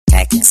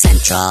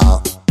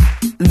Central.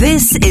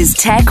 This is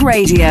Tech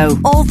Radio.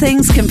 All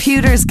things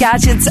computers,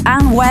 gadgets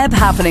and web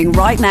happening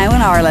right now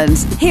in Ireland.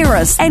 Hear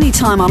us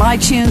anytime on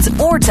iTunes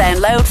or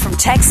download from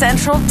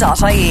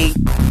techcentral.ie.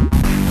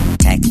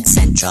 Tech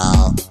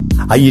Central.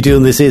 How you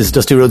doing? This is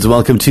Dusty Rhodes.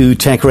 Welcome to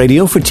Tech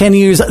Radio. For 10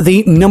 years,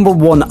 the number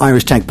one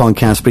Irish tech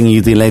podcast, bringing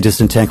you the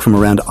latest in tech from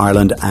around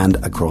Ireland and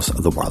across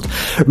the world.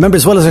 Remember,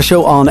 as well as our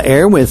show on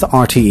air with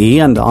RTE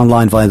and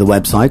online via the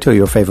website or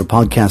your favourite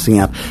podcasting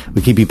app,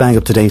 we keep you bang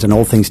up to date on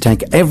all things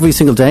tech every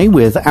single day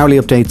with hourly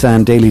updates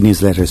and daily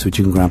newsletters, which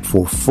you can grab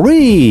for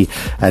free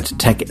at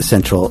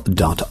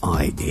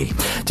techcentral.ie.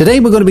 Today,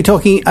 we're going to be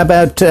talking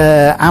about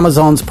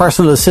Amazon's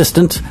personal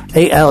assistant,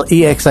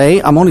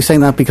 Alexa. I'm only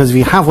saying that because if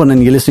you have one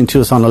and you're listening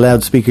to us on a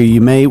loudspeaker, you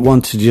may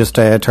want to just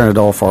turn it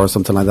off or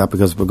something like that,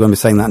 because we're going to be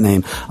saying that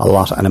name a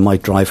lot and it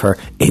might drive her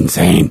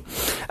insane.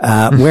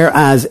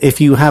 Whereas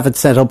if you have it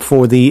set up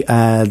for the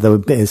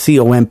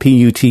COMPUTER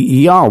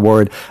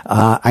word,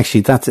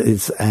 actually that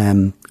is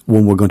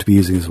one we're going to be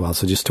using as well.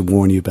 So just to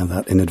warn you about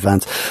that in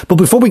advance. But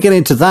before we get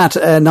into that,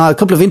 now a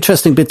couple of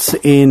interesting bits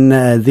in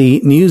the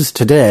news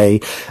today.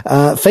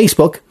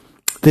 Facebook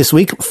this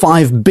week,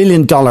 $5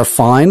 billion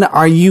fine.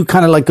 Are you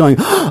kind of like going,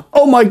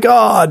 oh my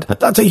God,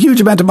 that's a huge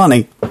amount of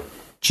money?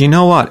 Do you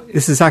know what?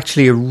 This is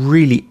actually a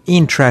really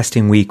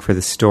interesting week for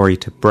the story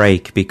to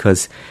break,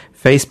 because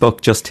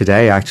Facebook just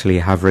today actually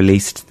have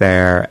released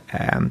their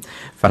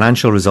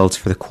financial results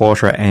for the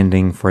quarter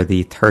ending for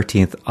the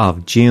 30th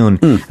of June.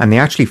 And they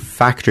actually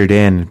factored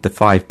in the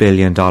 $5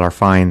 billion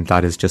fine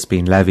that has just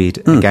been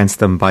levied against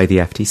them by the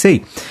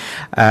FTC.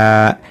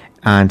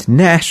 And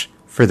net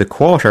for the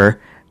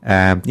quarter,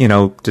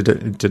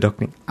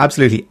 deducting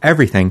absolutely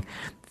everything,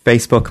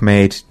 Facebook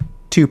made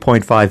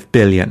 $2.5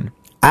 billion.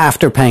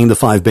 After paying the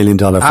 $5 billion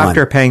fine.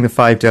 After paying the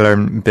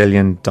 $5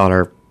 billion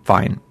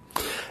fine.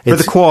 For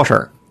the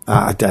quarter.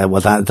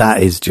 Well, that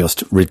is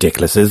just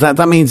ridiculous.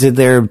 That means that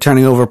they're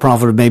turning over a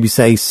profit of maybe,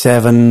 say,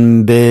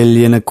 $7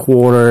 billion a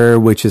quarter,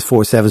 which is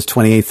 4 sevens,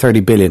 28, 30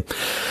 billion.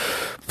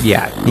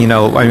 Yeah,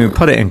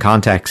 put it in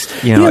context.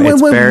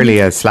 It's barely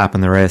a slap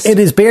on the wrist. It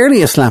is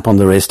barely a slap on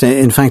the wrist.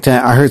 In fact,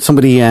 I heard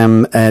somebody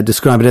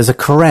describe it as a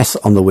caress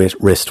on the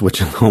wrist,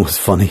 which I thought was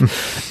funny.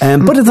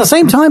 But at the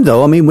same time,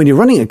 though, when you're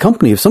running a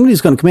company, if somebody's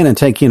going to come in and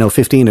take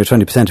 15 or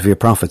 20% of your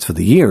profits for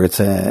the year,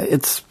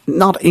 it's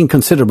not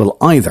inconsiderable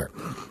either.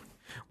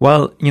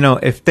 Well,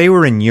 if they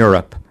were in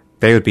Europe,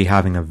 they would be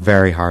having a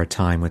very hard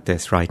time with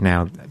this right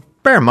now.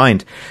 Bear in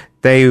mind,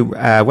 they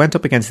went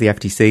up against the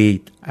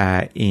FTC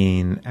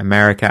in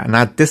America, and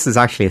this is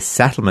actually a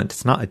settlement.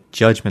 It's not a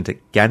judgment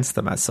against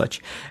them as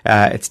such.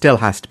 It still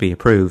has to be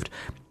approved.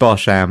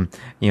 But,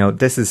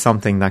 this is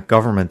something that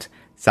government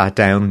sat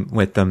down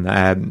with them.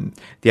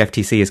 The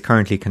FTC is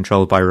currently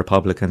controlled by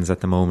Republicans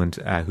at the moment,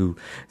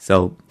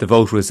 so the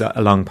vote was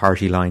along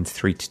party lines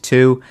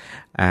 3-2,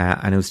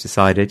 and it was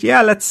decided,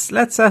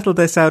 let's settle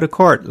this out of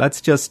court. Let's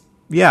just,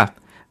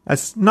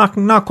 let's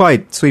not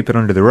quite sweep it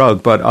under the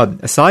rug. But on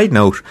a side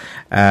note,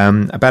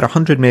 about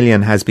 100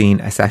 million has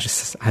been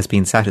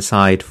set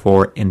aside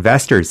for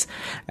investors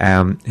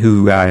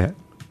who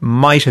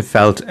might have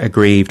felt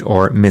aggrieved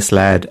or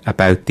misled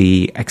about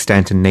the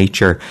extent and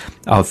nature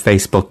of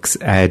Facebook's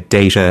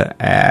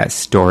data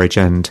storage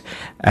and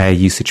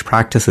usage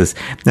practices.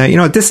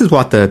 Now, this is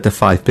what the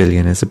 5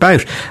 billion is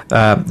about.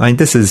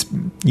 This is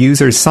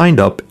users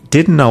signed up,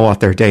 didn't know what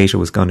their data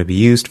was going to be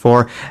used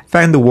for,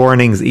 found the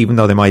warnings, even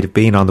though they might have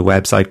been on the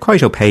website,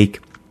 quite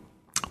opaque,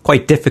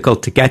 quite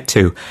difficult to get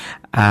to.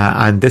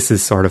 And this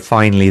is sort of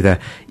finally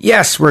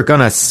we're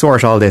going to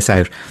sort all this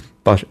out.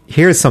 But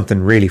here's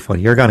something really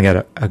funny. You're going to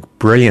get a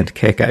brilliant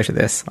kick out of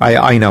this.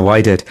 I know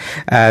I did.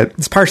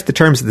 As part of the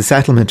terms of the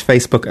settlement,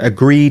 Facebook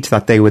agreed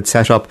that they would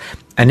set up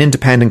an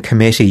independent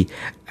committee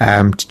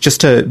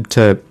just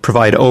to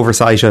provide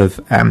oversight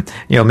of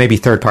maybe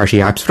third-party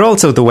apps, but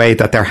also the way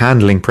that they're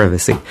handling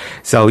privacy.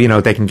 So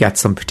they can get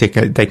some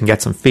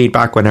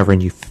feedback whenever a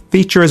new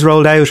feature is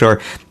rolled out,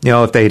 or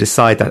if they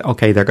decide that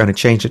they're going to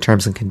change the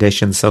terms and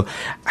conditions. So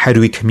how do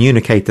we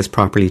communicate this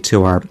properly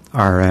to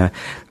our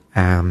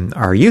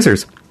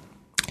users?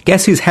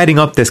 Guess who's heading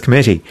up this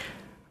committee?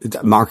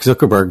 Mark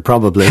Zuckerberg,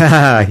 probably.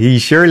 He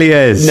surely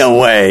is. No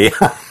way.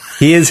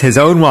 He is his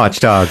own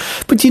watchdog.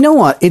 But you know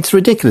what? It's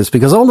ridiculous,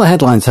 because all the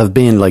headlines have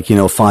been like,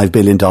 $5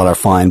 billion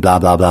fine, blah,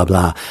 blah, blah,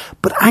 blah.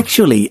 But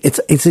actually,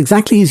 it's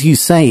exactly as you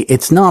say.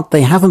 It's not,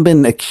 they haven't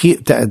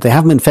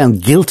been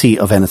found guilty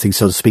of anything,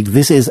 so to speak.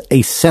 This is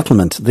a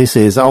settlement. This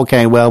is,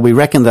 we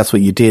reckon that's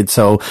what you did,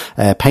 so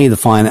pay the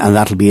fine and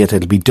that'll be it.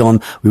 It'll be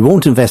done. We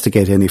won't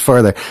investigate any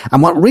further.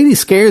 And what really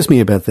scares me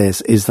about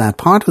this is that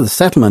part of the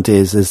settlement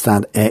is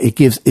that it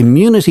gives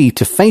immunity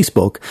to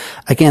Facebook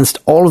against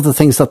all of the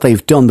things that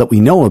they've done that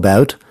we know about,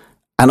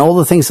 and all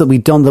the things that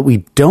we've done that we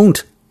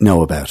don't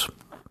know about.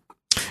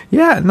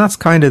 Yeah, and that's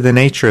kind of the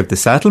nature of the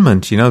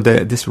settlement.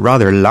 This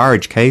rather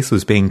large case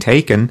was being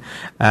taken,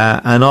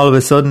 and all of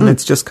a sudden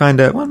it's just kind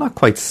of, not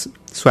quite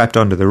swept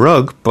under the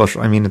rug, but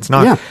it's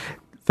not. Yeah.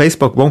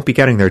 Facebook won't be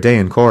getting their day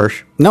in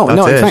court. No,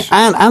 That's it.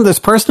 And there's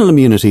personal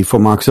immunity for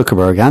Mark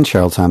Zuckerberg and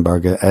Sheryl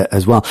Sandberg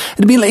as well.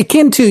 It'd be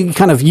akin to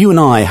kind of you and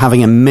I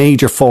having a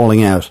major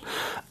falling out,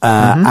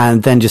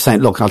 and then just saying,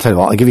 look, I'll tell you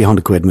what, I'll give you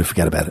 £100 and we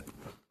forget about it.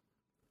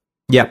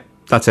 Yeah,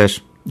 that's it.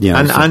 Yeah,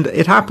 and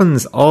it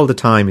happens all the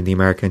time in the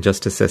American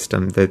justice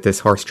system that this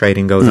horse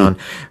trading goes on.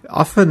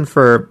 Often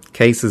for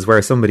cases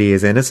where somebody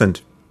is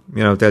innocent,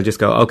 they'll just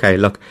go, okay,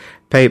 look,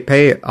 pay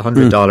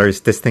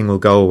 $100, this thing will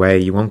go away,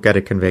 you won't get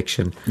a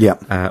conviction.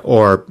 Yeah.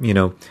 Or,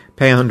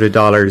 pay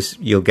 $100,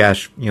 you'll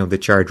get, the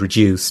charge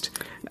reduced.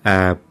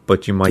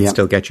 But you might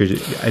still get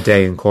a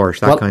day in court,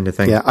 that kind of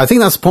thing. Yeah, I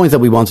think that's the point that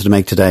we wanted to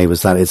make today,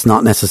 was that it's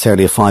not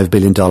necessarily a $5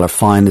 billion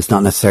fine. It's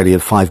not necessarily a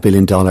 $5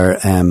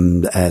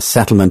 billion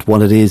settlement.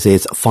 What it is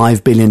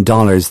 $5 billion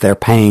they're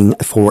paying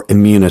for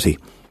immunity.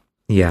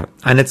 Yeah,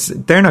 and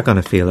they're not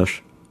going to feel it.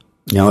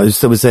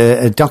 There was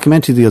a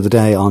documentary the other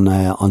day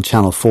on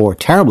Channel 4,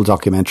 terrible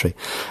documentary,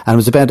 and it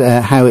was about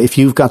how if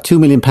you've got £2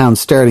 million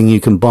sterling, you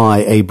can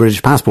buy a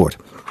British passport.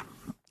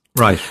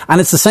 Right. And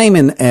it's the same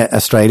in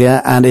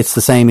Australia, and it's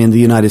the same in the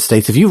United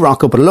States. If you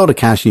rock up with a load of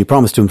cash and you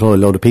promise to employ a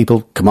load of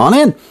people, come on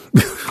in.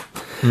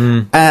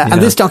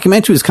 And this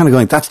documentary was kind of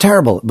going, that's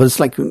terrible. But it's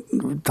like,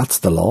 that's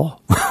the law.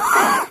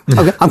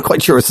 I'm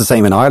quite sure it's the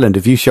same in Ireland.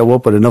 If you show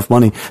up with enough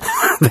money,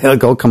 they'll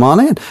go, come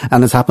on in.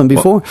 And it's happened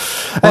before.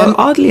 Well,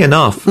 oddly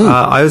enough,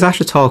 I was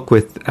actually talk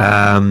with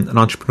an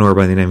entrepreneur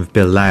by the name of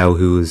Bill Lau,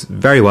 who is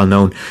very well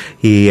known.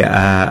 He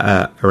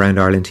around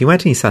Ireland. He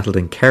went and he settled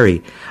in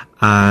Kerry.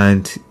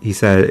 And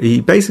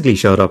he basically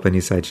showed up and he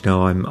said,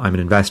 I'm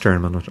an investor,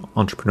 I'm an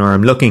entrepreneur,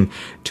 I'm looking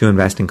to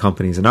invest in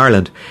companies in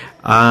Ireland.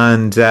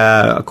 And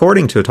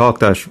according to a talk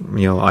that,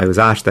 I was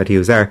at, that he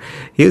was there,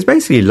 he was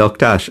basically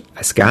looked at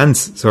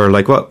askance, sort of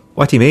like,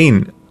 what do you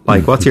mean?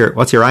 Like, what's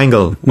your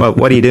angle?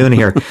 What are you doing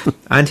here?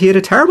 And he had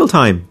a terrible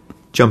time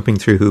jumping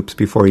through hoops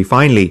before he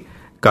finally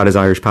got his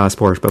Irish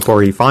passport,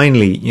 before he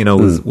finally,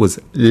 was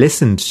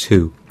listened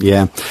to.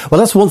 Yeah. Well,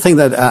 that's one thing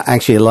that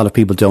actually a lot of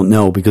people don't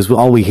know, because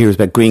all we hear is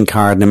about green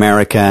card in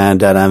America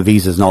and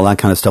visas and all that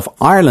kind of stuff.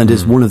 Ireland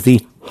is one of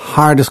the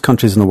hardest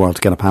countries in the world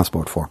to get a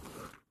passport for.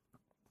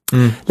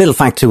 Little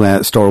fact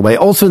to store away.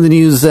 Also in the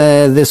news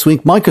this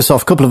week,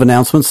 Microsoft, couple of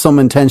announcements, some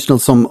intentional,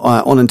 some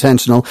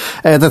unintentional.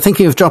 They're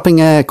thinking of dropping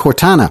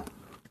Cortana.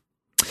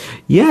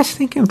 Yes,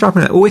 thinking of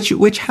dropping it,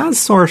 which has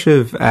sort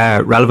of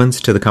relevance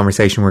to the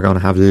conversation we're going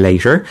to have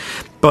later.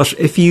 But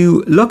if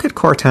you look at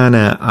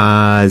Cortana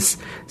as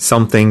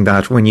something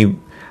that, when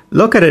you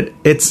look at it,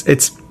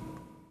 it's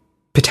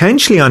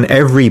potentially on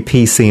every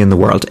PC in the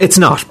world. It's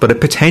not, but it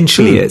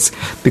potentially is,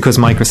 because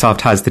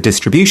Microsoft has the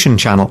distribution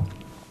channel.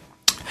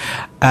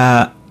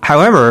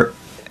 However,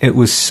 it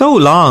was so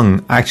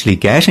long actually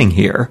getting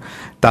here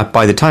that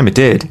by the time it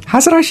did,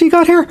 has it actually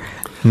got here?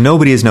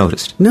 Nobody has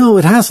noticed. No,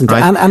 it hasn't.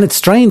 Right? And it's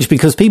strange,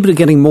 because people are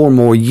getting more and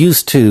more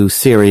used to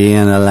Siri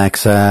and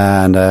Alexa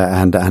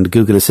and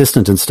Google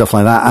Assistant and stuff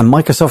like that. And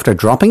Microsoft are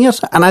dropping it.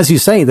 And as you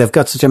say, they've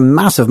got such a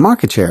massive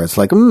market share. It's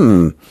like,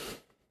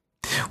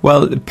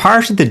 Well,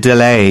 part of the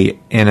delay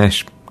in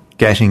it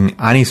getting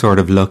any sort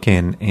of look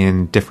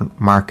in different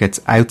markets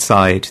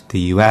outside the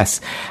US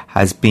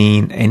has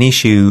been an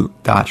issue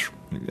that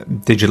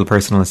digital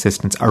personal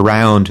assistants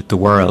around the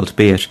world,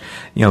 be it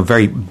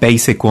very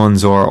basic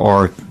ones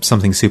or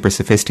something super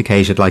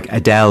sophisticated like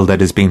Adele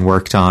that is being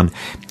worked on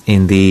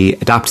in the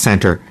Adapt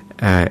Centre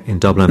in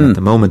Dublin at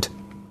the moment.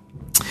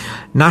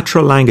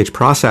 Natural language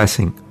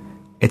processing,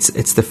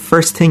 it's the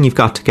first thing you've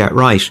got to get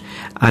right.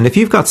 And if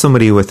you've got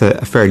somebody with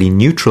a fairly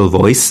neutral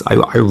voice,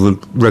 I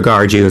would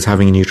regard you as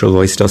having a neutral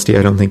voice, Dusty.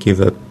 I don't think you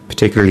have a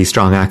particularly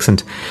strong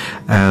accent.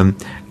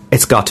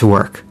 It's got to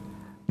work.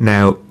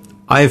 Now,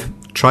 I've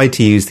tried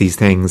to use these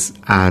things,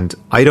 and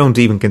I don't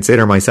even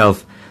consider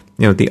myself,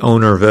 the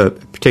owner of a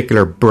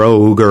particular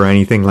brogue or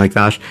anything like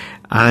that,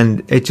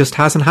 and it just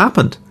hasn't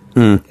happened.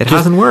 It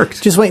hasn't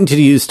worked. Just wait until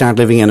you start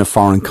living in a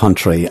foreign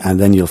country, and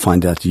then you'll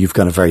find out you've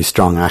got a very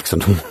strong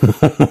accent.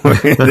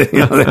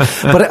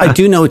 But I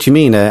do know what you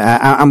mean,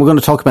 and we're going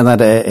to talk about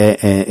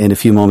that in a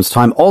few moments'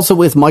 time. Also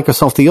with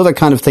Microsoft, the other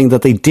kind of thing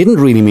that they didn't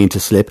really mean to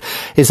slip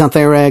is that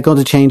they're going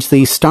to change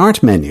the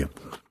start menu.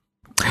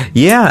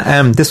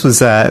 Yeah, this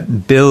was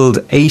build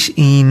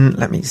 18.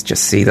 Let me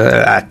just see.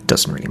 That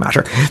doesn't really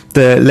matter.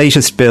 The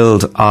latest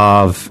build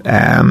of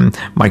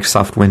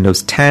Microsoft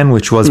Windows 10,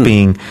 which was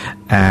being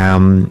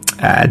done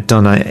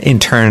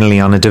internally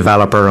on a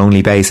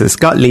developer-only basis,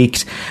 got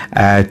leaked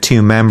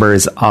to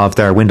members of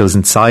their Windows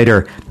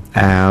Insider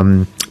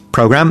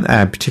program,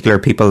 particular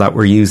people that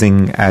were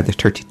using the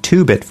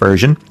 32-bit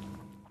version.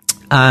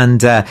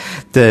 And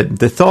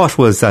the thought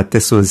was that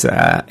this was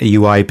a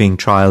UI being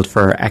trialed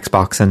for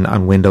Xbox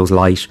and Windows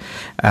Lite,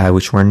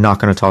 which we're not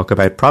going to talk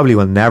about. Probably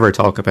will never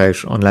talk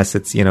about unless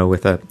it's,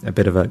 with a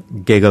bit of a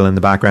giggle in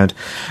the background.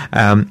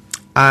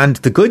 And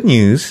the good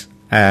news,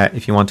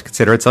 if you want to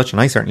consider it such,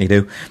 and I certainly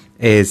do,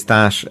 is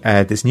that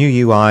this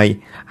new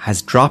UI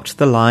has dropped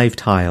the live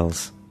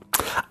tiles.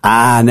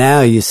 Now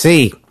you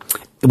see.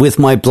 With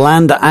my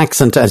bland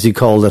accent, as you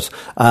called it,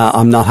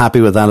 I'm not happy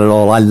with that at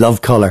all. I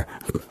love colour.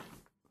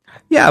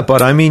 Yeah,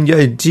 but I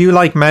mean, do you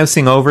like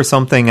mousing over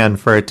something and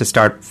for it to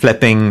start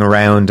flipping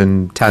around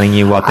and telling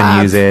you what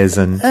the news is?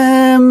 And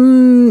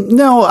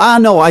no,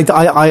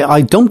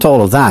 I dumped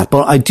all of that,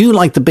 but I do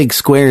like the big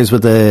squares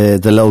with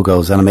the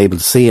logos, and I'm able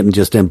to see it and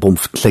just boom,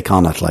 click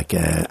on it, like,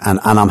 and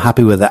I'm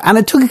happy with it. And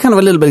it took kind of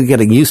a little bit of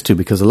getting used to,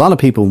 because a lot of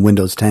people when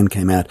Windows 10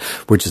 came out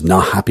were just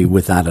not happy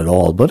with that at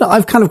all. But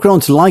I've kind of grown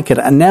to like it,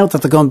 and now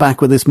that they're going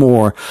back with this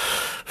more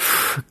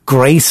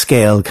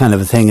grayscale kind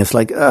of a thing, it's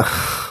like,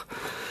 ugh.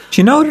 Do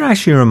you know what it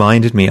actually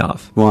reminded me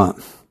of? What?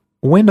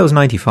 Windows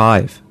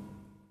 95.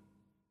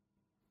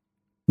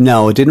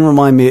 No, it didn't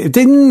remind me. It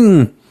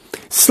didn't.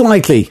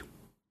 Slightly.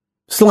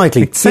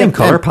 Same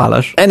colour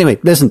palette. Anyway,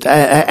 listen,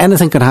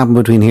 anything could happen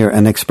between here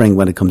and next spring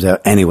when it comes out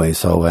anyway,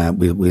 so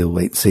we'll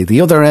wait and see. The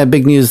other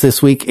big news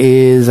this week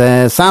is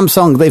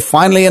Samsung. They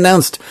finally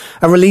announced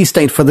a release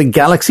date for the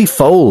Galaxy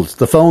Fold,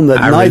 the phone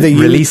that neither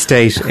you... Release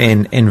date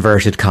in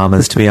inverted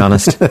commas, to be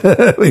honest.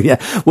 Yeah,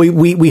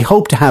 we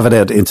hope to have it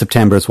out in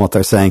September is what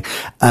they're saying,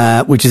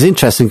 which is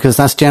interesting because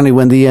that's generally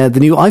when the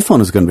new iPhone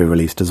is going to be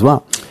released as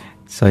well.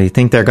 So you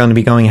think they're going to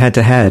be going head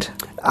to head?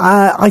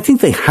 I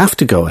think they have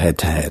to go head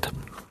to head.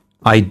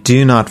 I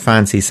do not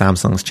fancy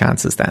Samsung's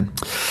chances then.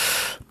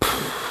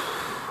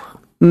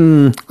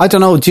 I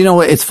don't know. Do you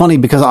know, it's funny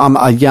because I'm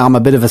a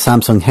bit of a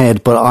Samsung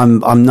head, but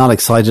I'm not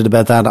excited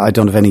about that. I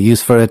don't have any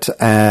use for it.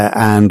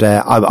 And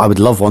I would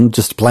love one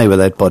just to play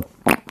with it, but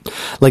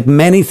like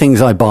many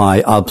things I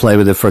buy, I'll play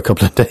with it for a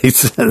couple of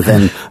days and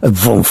then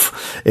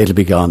voof, it'll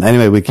be gone.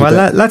 Anyway,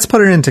 let's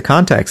put it into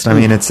context. I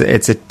mean, it's a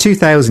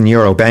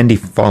 €2,000 bendy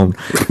phone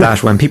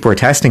that when people were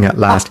testing it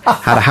last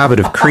had a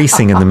habit of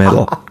creasing in the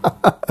middle.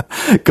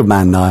 Good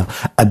man, Niall.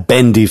 A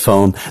bendy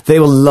phone. They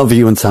will love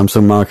you in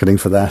Samsung marketing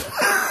for that.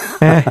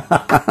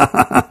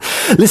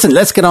 Listen,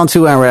 let's get on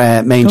to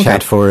our main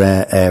chat for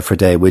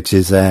today, which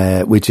is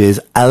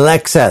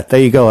Alexa. There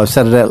you go. I've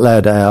said it out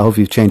loud. I hope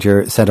you've changed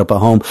your setup at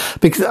home,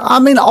 because I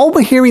mean, all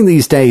we're hearing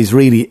these days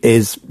really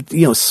is,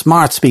 you know,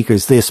 smart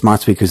speakers this,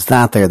 smart speakers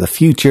that. They're the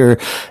future.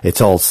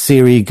 It's all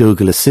Siri,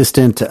 Google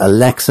Assistant,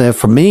 Alexa.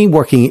 For me,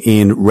 working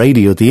in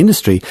radio, the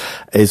industry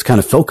is kind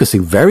of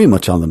focusing very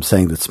much on them,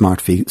 saying that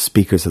smart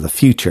speakers are the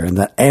future and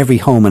that every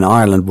home in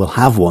Ireland will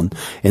have one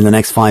in the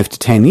next 5 to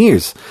 10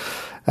 years.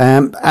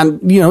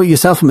 And, you know,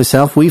 yourself and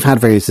myself, we've had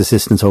various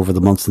assistants over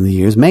the months and the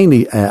years.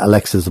 Mainly,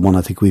 Alexa is the one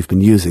I think we've been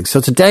using. So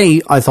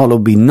today I thought it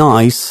would be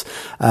nice,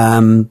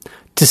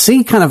 to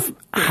see kind of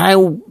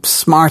how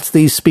smart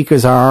these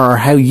speakers are, or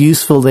how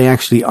useful they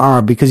actually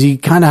are, because you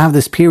kind of have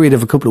this period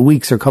of a couple of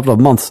weeks or a couple of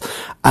months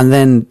and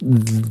then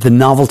the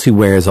novelty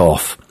wears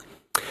off.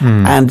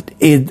 And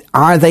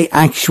are they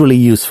actually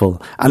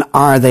useful, and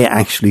are they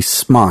actually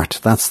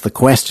smart? That's the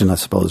question, I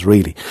suppose,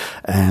 really,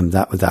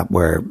 that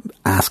we're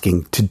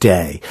asking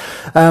today.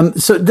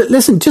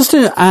 Listen, just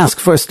to ask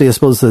firstly, I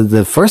suppose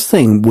the first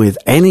thing with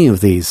any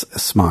of these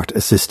smart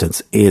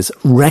assistants is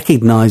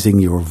recognizing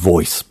your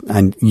voice.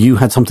 And you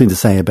had something to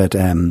say about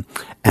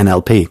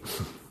NLP.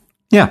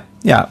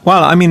 Yeah.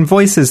 Well, I mean,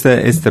 voice is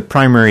the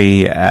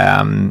primary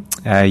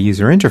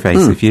user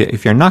interface.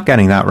 If you're not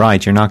getting that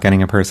right, you're not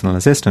getting a personal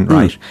assistant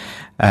right.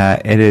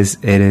 It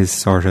is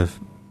sort of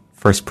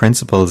first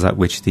principles at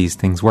which these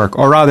things work,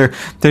 or rather,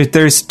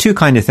 there's two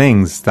kind of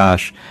things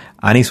that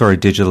any sort of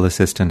digital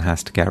assistant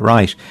has to get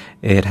right.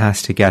 It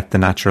has to get the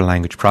natural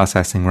language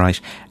processing right,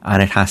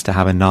 and it has to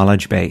have a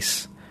knowledge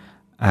base.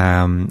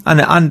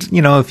 And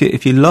you know,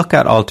 if you look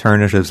at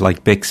alternatives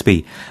like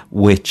Bixby,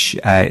 which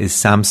is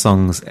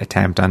Samsung's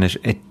attempt on it,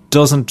 it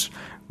doesn't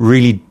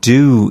really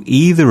do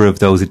either of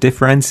those. It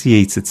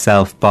differentiates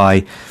itself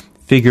by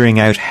figuring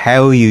out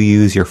how you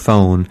use your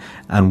phone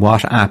and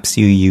what apps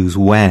you use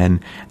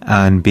when,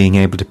 and being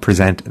able to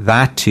present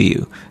that to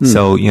you.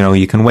 So, you know,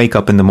 you can wake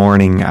up in the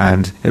morning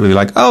and it'll be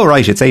like, oh,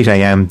 right, it's 8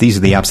 a.m. These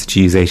are the apps that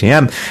you use 8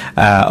 a.m.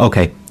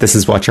 Okay, this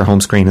is what your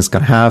home screen is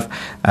going to have.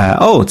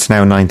 Oh, it's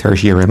now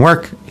 9:30, you're in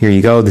work. Here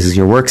you go. This is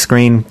your work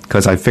screen,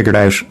 because I've figured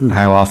out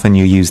how often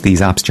you use these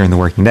apps during the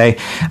working day.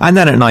 And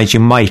then at night you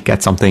might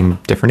get something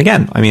different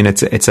again. I mean,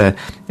 it's a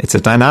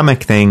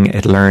dynamic thing.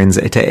 It learns,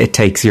 it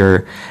takes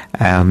your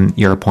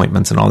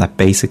appointments and all that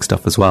basic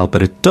stuff as well,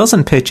 but it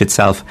doesn't pitch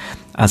itself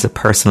as a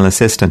personal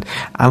assistant.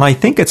 And I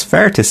think it's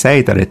fair to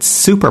say that it's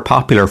super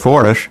popular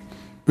for it.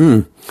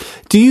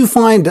 Do you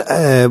find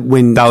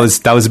when... That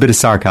was a bit of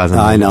sarcasm.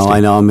 I know,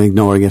 I'm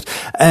ignoring it.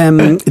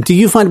 Do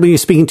you find when you're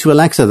speaking to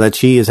Alexa that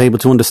she is able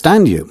to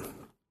understand you?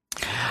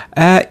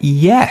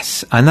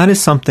 Yes, and that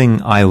is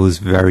something I was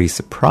very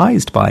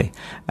surprised by,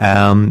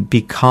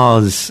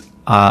 because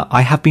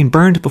I have been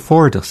burned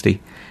before,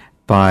 Dusty,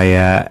 by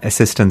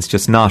assistants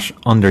just not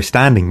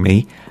understanding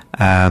me,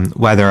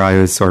 whether I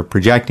was sort of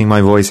projecting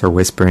my voice or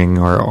whispering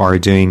or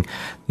doing,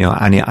 you know,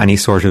 any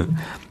sort of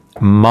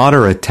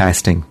moderate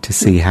testing to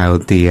see how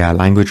the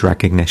language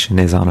recognition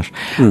is on it.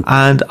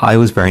 And I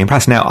was very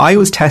impressed. Now, I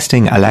was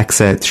testing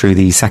Alexa through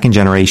the second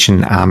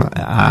generation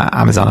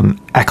Amazon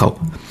Echo.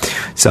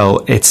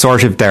 So it's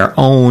sort of their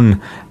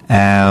own,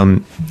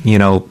 you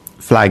know,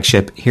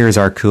 flagship. Here's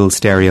our cool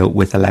stereo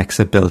with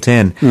Alexa built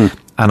in.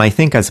 And I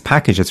think as a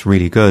package, it's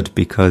really good,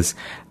 because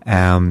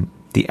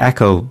The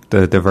Echo,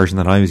 the version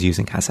that I was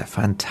using, has a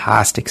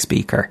fantastic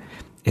speaker.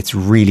 It's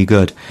really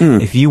good.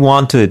 If you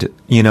wanted,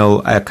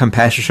 a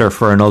competitor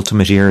for an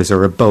Ultimate Ears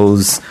or a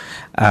Bose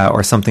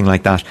or something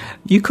like that,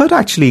 you could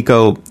actually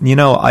go,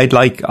 I'd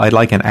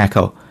like an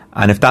Echo.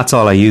 And if that's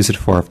all I use it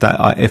for,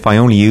 if I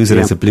only use it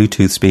as a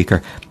Bluetooth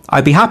speaker,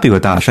 I'd be happy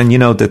with that. And,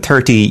 the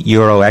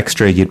 €30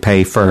 extra you'd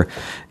pay for,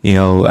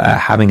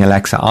 having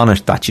Alexa on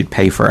it, that you'd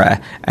pay for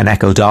an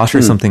Echo Dot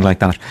or something like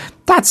that.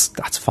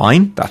 That's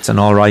fine. That's an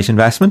all right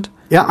investment.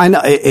 Yeah, I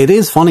know. It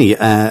is funny.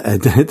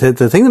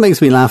 The thing that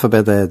makes me laugh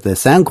about the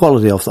sound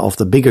quality of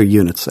the bigger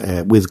units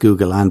with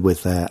Google and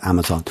with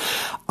Amazon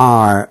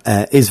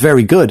is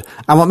very good.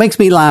 And what makes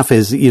me laugh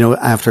is,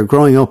 after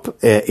growing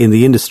up in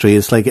the industry,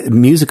 it's like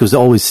music was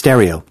always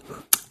stereo.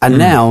 And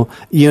now,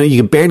 you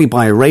can barely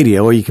buy a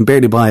radio or you can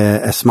barely buy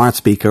a smart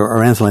speaker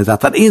or anything like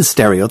that. That is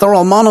stereo. They're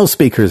all mono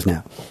speakers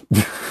now.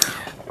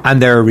 And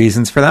there are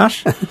reasons for that?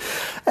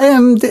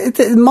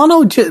 The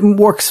mono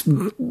works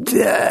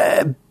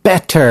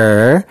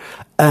better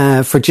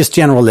for just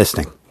general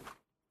listening.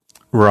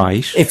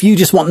 Right. If you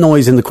just want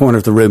noise in the corner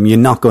of the room, you're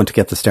not going to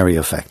get the stereo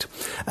effect.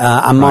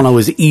 And mono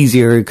is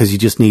easier because you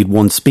just need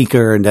one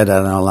speaker and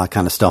all that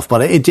kind of stuff.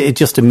 But it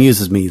just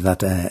amuses me that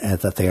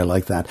they are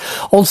like that.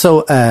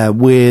 Also,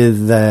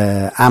 with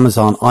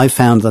Amazon, I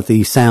found that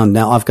the sound,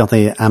 now I've got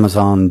the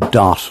Amazon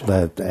Dot,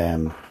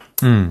 the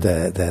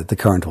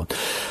current one.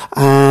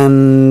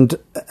 And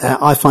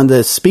I find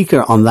the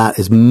speaker on that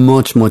is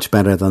much, much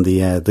better than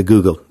the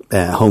Google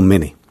Home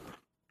Mini.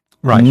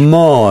 Right.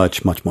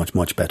 Much, much, much,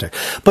 much better.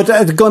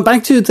 But going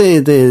back to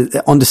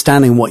the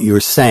understanding what you're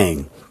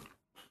saying,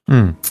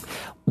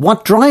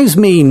 what drives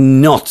me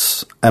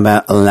nuts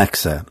about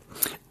Alexa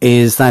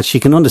is that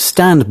she can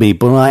understand me,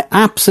 but I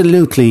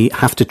absolutely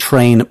have to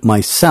train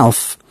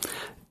myself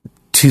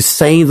to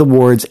say the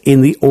words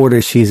in the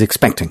order she's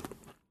expecting.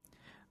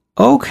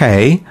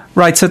 Okay,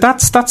 right. So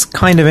that's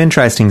kind of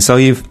interesting. So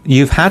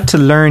you've had to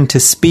learn to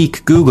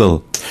speak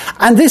Google,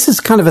 and this is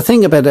kind of a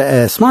thing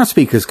about smart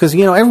speakers because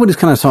everybody's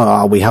kind of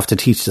saying, we have to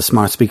teach the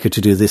smart speaker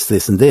to do this,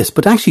 this, and this.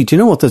 But actually, do you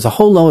know what? There's a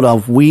whole load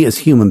of we as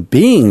human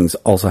beings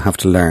also have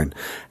to learn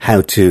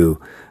how to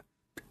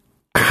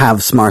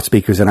have smart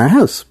speakers in our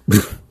house.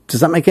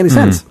 Does that make any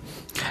sense?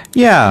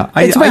 Yeah,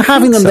 it's about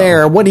having them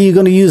there. What are you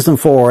going to use them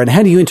for, and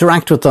how do you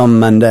interact with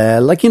them? And a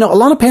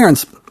lot of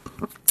parents.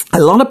 A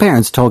lot of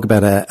parents talk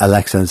about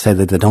Alexa and say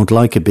that they don't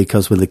like it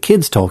because when the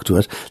kids talk to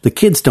it, the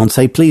kids don't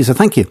say please or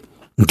thank you.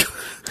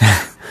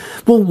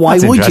 Well, why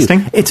would you?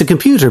 It's a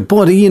computer,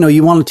 but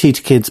you want to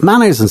teach kids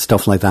manners and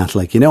stuff like that,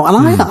 and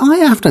I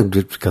have to,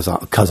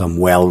 because I'm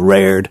well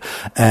reared,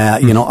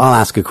 I'll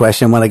ask a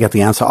question. When I get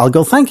the answer, I'll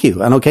go thank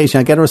you, and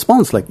occasionally I get a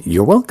response like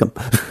you're welcome.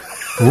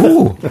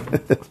 Ooh,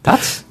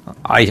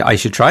 I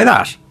should try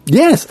that.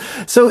 Yes,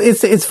 so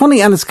it's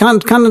funny, and it's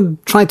kind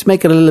of trying to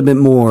make it a little bit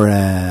more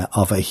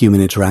of a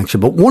human interaction.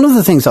 But one of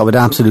the things I would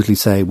absolutely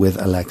say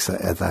with Alexa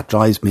that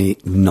drives me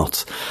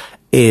nuts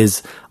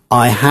is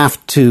I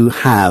have to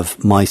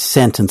have my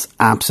sentence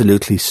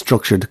absolutely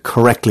structured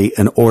correctly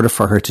in order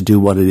for her to do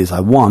what it is I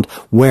want.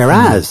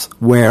 Whereas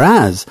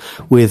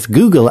with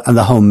Google and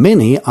the Home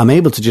Mini, I'm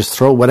able to just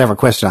throw whatever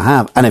question I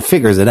have, and it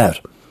figures it out.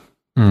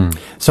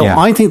 So yeah.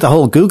 I think the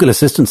whole Google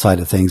Assistant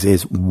side of things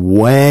is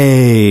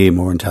way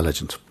more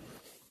intelligent.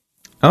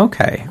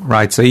 Okay,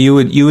 right. So you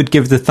would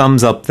give the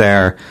thumbs up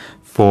there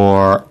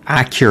for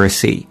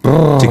accuracy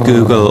to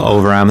Google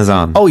over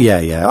Amazon. Oh yeah.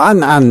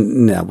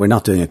 And no, we're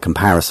not doing a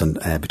comparison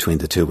between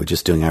the two. We're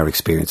just doing our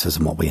experiences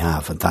and what we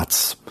have, and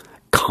that's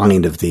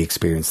kind of the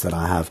experience that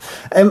I have.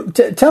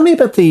 Tell me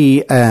about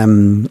the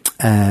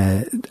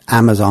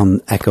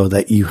Amazon Echo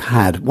that you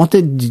had. What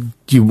did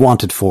you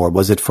want it for?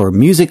 Was it for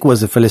music?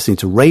 Was it for listening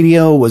to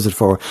radio? Was it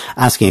for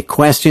asking it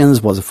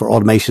questions? Was it for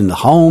automation in the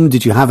home?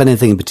 Did you have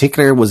anything in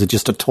particular? Was it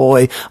just a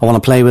toy? I want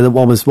to play with it.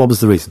 What was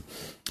the reason?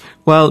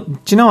 Well, do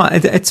you know,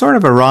 it sort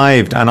of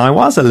arrived, and I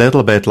was a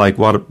little bit like,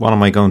 what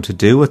am I going to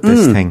do with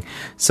this thing?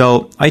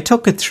 So I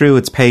took it through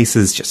its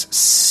paces, just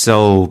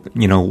so,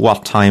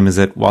 what time is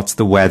it? What's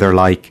the weather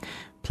like?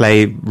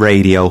 Play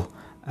radio.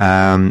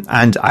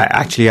 And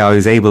I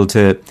was able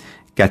to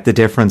get the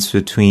difference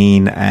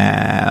between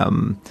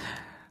the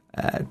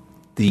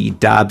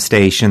DAB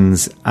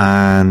stations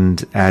and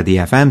the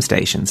FM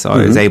stations. So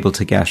I was able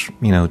to get,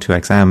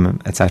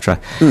 2XM, etc.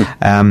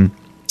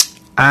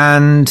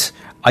 And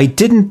I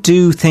didn't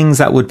do things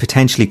that would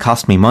potentially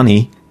cost me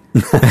money.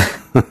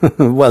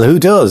 Well, who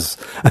does?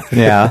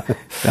 Yeah,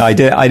 I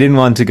didn't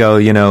want to go,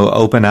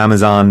 open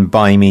Amazon,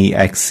 buy me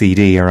X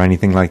CD or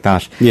anything like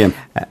that. Yeah,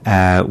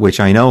 which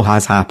I know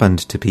has happened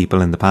to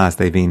people in the past.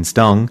 They've been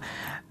stung,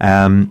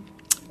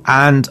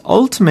 and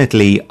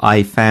ultimately,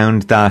 I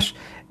found that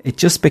it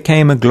just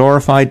became a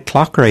glorified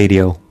clock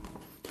radio.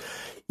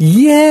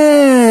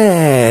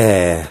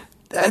 Yeah.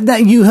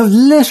 That you have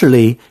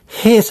literally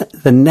hit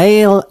the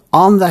nail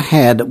on the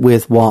head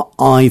with what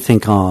I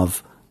think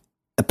of,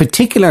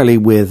 particularly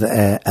with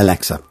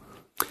Alexa,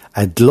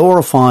 a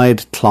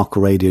glorified clock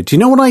radio. Do you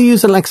know what I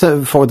use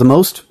Alexa for the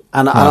most?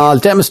 And I'll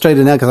demonstrate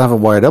it now because I have it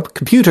wired up.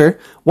 Computer,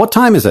 what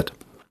time is it?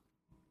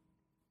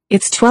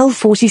 It's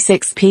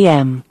 12:46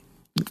 p.m.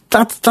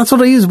 That's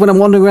what I use when I'm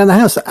wandering around the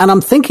house. And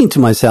I'm thinking to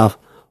myself,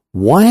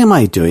 why am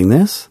I doing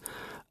this?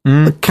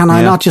 Can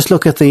I not just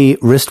look at the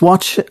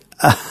wristwatch?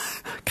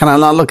 Can I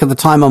not look at the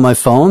time on my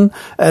phone?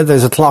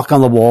 There's a clock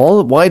on the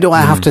wall. Why do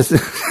I have to...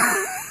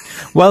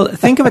 Well,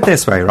 think of it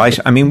this way, right?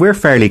 I mean, we're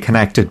fairly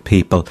connected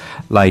people.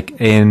 Like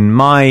in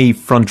my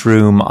front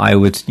room, I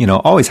would,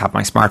 always have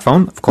my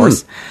smartphone, of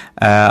course.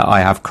 I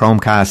have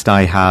Chromecast,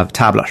 I have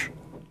tablet,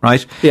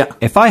 right? Yeah.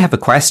 If I have a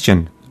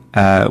question,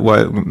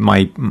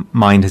 my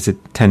mind has a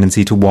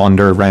tendency to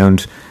wander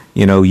around,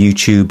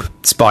 YouTube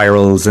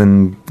spirals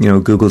and,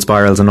 Google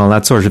spirals and all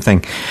that sort of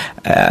thing.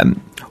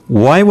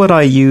 Why would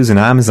I use an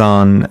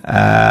Amazon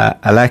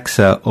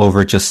Alexa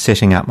over just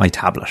sitting at my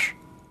tablet?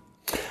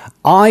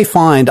 I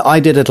find I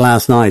did it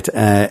last night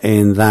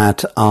in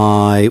that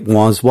I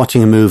was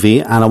watching a movie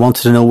and I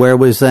wanted to know where it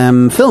was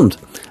filmed.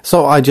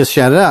 So I just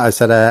shouted out. I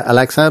said,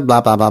 Alexa,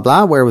 blah, blah, blah,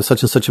 blah, where was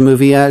such and such a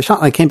movie shot?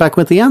 And I came back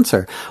with the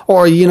answer.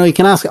 Or, you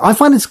can ask. I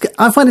find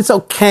it's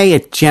okay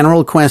at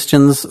general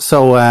questions.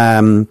 So,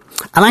 and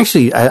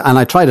actually, and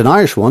I tried an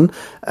Irish one.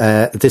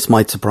 This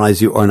might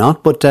surprise you or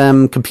not, but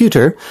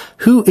computer,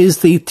 who is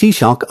the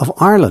Taoiseach of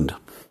Ireland?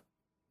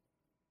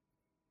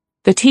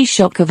 The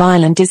Taoiseach of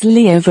Ireland is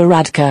Leo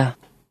Varadkar.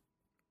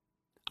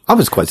 I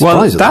was quite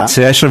surprised at that.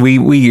 That's it.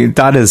 We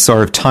that is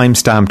sort of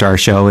time-stamped our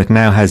show. It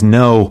now has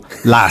no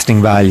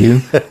lasting value.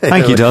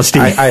 Thank you, Dusty.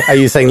 Are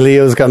you saying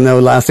Leo's got no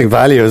lasting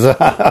value?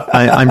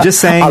 I'm just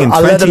saying in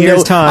 20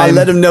 years' time... I'll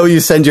let him know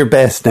you send your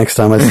best next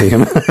time I see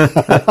him.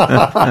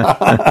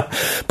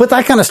 But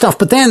that kind of stuff.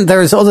 But then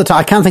there's other...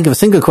 I can't think of a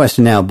single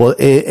question now,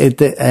 but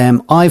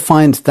I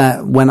find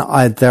that when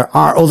there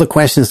are other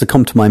questions that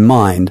come to my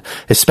mind,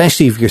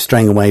 especially if you're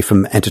straying away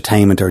from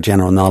entertainment or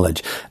general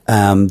knowledge,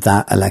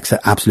 that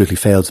Alexa absolutely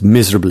fails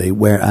miserably,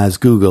 whereas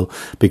Google,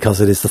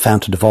 because it is the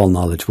fountain of all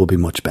knowledge, will be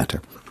much better.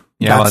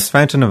 Yeah, well, it's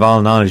fountain of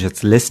all knowledge.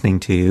 It's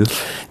listening to you.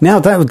 Now,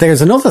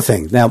 there's another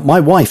thing. Now, my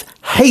wife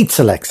hates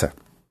Alexa.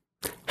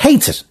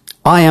 Hates it.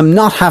 I am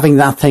not having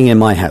that thing in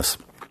my house.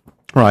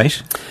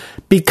 Right.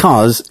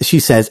 Because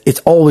she says it's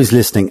always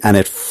listening and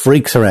it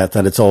freaks her out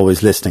that it's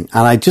always listening.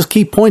 And I just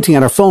keep pointing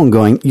at her phone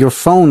going, your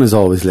phone is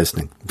always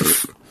listening.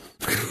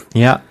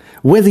 Yeah.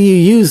 Whether you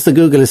use the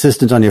Google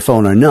Assistant on your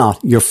phone or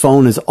not, your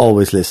phone is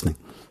always listening.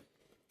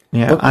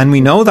 Yeah, and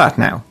we know that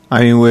now.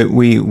 I mean,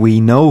 we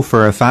know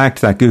for a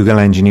fact that Google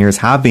engineers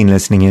have been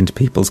listening into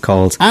people's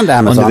calls and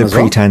Amazon under the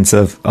pretense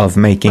of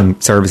making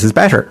services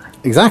better.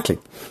 Exactly.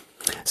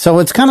 So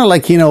it's kind of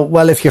like,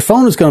 well, if your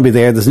phone is going to be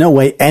there's no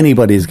way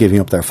anybody is giving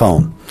up their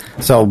phone.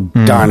 So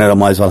darn it, I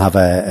might as well have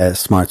a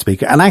smart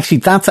speaker. And actually,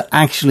 that's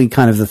actually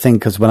kind of the thing,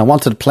 because when I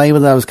wanted to play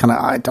with it,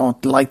 I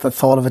don't like the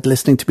thought of it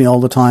listening to me all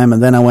the time.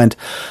 And then I went,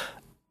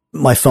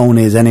 my phone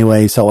is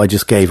anyway, so I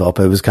just gave up.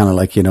 It was kind of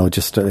like,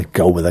 just to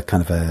go with it,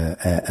 kind of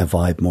a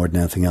vibe more than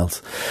anything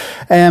else.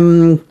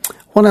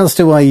 What else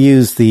do I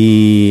use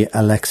the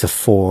Alexa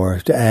for?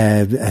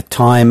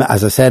 Time,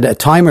 as I said, a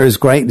timer is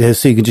great,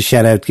 so you can just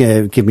shout out,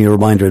 give me a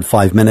reminder in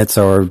 5 minutes,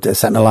 or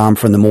set an alarm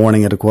for in the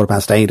morning at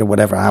 8:15 or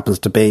whatever it happens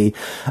to be.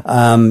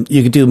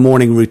 You can do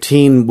morning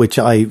routine, which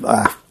I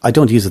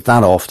don't use it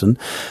that often,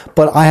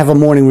 but I have a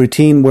morning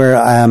routine where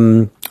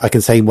I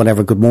can say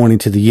whatever, good morning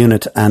to the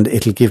unit, and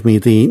it'll give me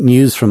the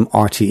news from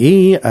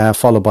RTE,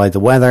 followed by the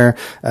weather,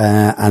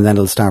 and then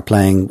it'll start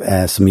playing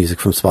some music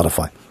from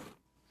Spotify.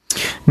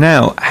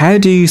 Now, how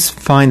do you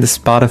find the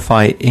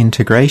Spotify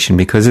integration?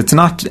 Because it's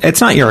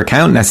not your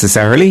account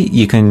necessarily.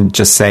 You can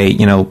just say,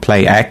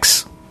 play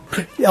X.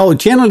 Oh,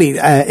 generally,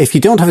 if you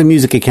don't have a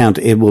music account,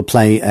 it will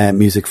play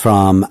music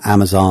from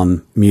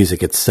Amazon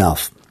Music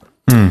itself.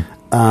 But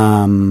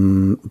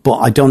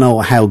I don't know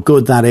how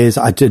good that is.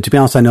 To be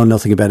honest, I know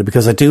nothing about it,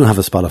 because I do have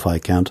a Spotify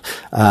account,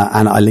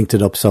 and I linked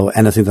it up, so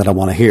anything that I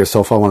want to hear. So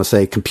if I want to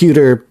say,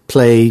 computer,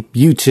 play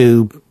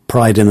U2,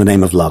 Pride in the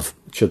Name of Love,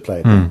 it should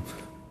play it.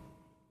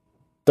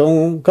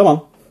 Don't, come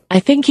on. I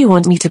think you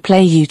want me to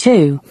play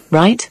U2,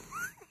 right?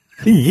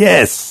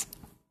 Yes.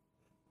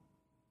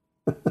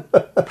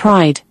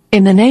 Pride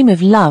in the Name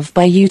of Love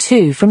by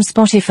U2 from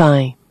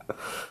Spotify.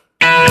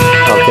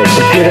 Okay,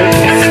 computer,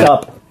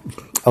 stop.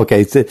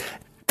 Okay,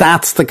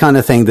 that's the kind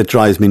of thing that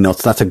drives me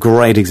nuts. That's a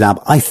great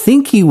example. I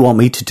think you want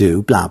me to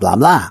do blah, blah,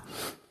 blah.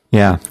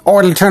 Yeah.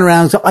 Or it'll turn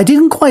around and say, I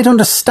didn't quite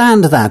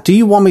understand that. Do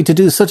you want me to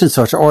do such and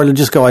such? Or it'll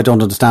just go, I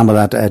don't understand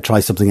with that. Try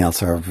something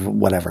else or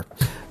whatever.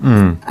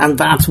 And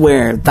that's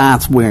where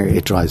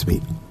it drives me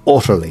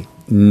utterly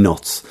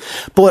nuts.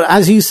 But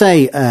as you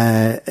say,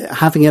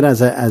 having it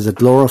as a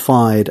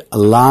glorified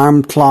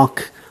alarm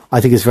clock, I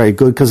think is very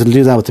good, because it'll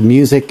do that with the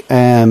music.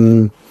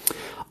 I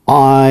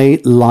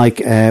like,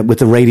 with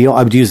the radio,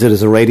 I would use it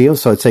as a radio.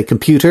 So I'd say,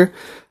 computer,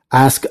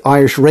 ask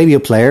Irish radio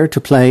player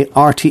to play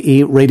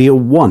RTE Radio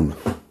 1.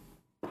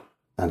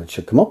 And it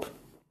should come up.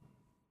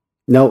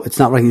 No, it's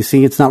not.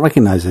 It's not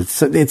recognized.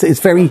 It's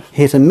very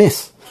hit and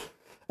miss.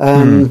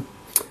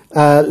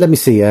 Let me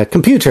see.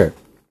 Computer,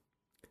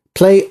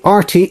 play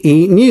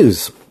RTE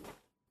News.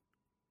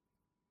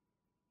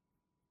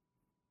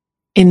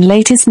 In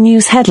latest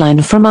news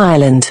headline from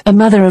Ireland, a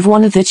mother of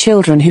one of the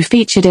children who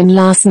featured in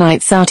last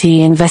night's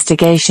RTE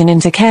investigation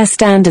into care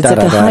standards at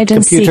the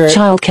hide-and-seek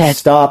childcare.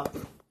 Stop.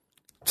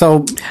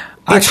 So,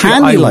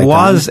 actually, I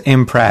was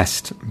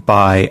impressed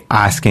by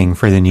asking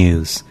for the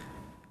news.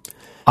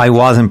 I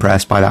was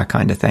impressed by that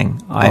kind of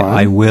thing.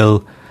 I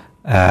will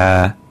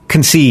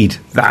concede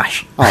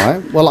that. All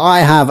right. Well, I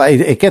have.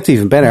 It gets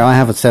even better. I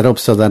have it set up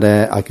so that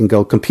I can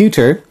go,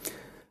 computer,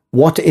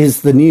 what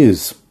is the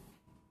news?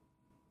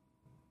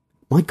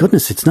 My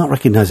goodness, it's not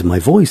recognising my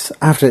voice.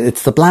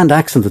 It's the bland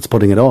accent that's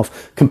putting it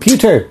off.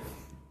 Computer,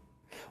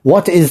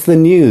 what is the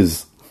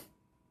news?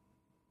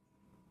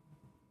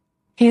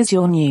 Here's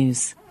your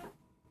news.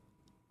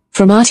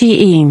 From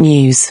RTE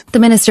News. The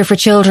Minister for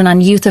Children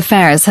and Youth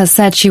Affairs has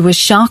said she was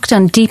shocked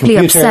and deeply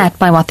upset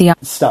by what the...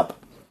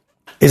 Stop.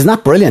 Isn't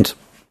that brilliant?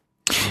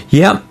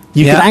 Yeah.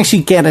 You can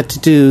actually get it to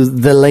do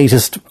the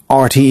latest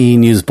RTE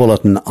News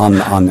bulletin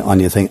on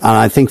your thing. And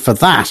I think for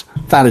that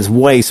is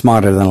way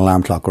smarter than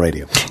Alarm Clock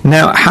Radio.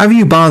 Now, have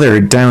you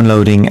bothered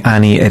downloading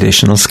any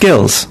additional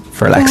skills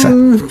for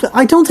Alexa?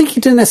 I don't think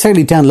you didn't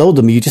necessarily download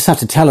them. You just have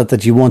to tell it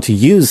that you want to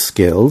use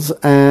skills.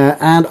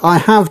 And I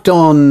have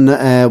done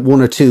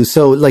one or two.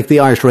 So, like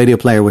the Irish Radio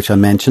Player, which I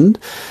mentioned.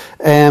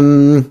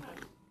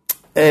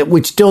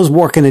 Which does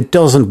work and it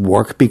doesn't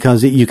work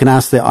because you can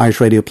ask the Irish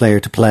Radio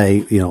Player to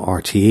play,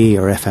 RTE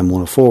or FM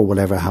 104,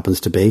 whatever it happens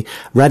to be.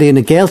 Radio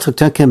na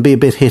Gaeltachta can be a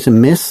bit hit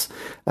and miss.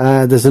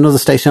 There's another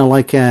station I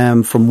like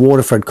from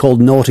Waterford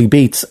called Naughty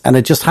Beats, and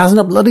it just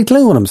hasn't a bloody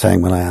clue what I'm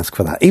saying when I ask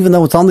for that, even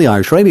though it's on the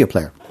Irish Radio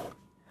Player.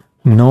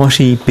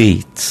 Naughty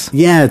Beats.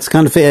 Yeah, it's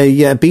kind of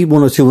Beat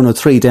 102,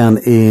 103 down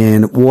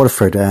in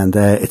Waterford, and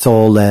it's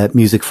all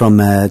music from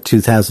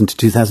 2000 to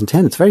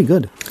 2010. It's very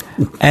good.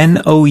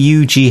 Noughties.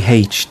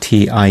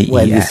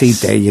 Well, you see,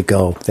 there you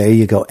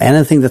go.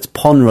 Anything that's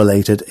pun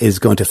related is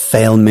going to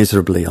fail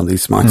miserably on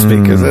these smart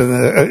speakers.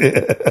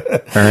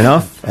 Fair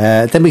enough.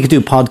 Then we could do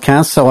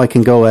podcasts, so I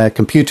can go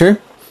computer,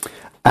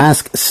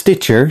 ask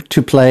Stitcher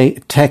to play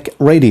Tech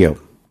Radio.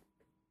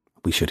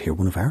 We should hear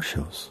one of our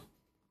shows.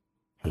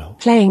 Hello.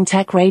 Playing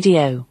Tech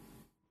Radio.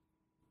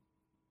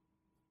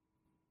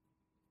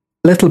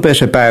 A little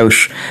bit about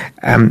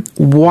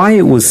why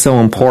it was so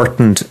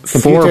important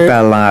for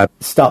Bell Labs.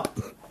 Stop.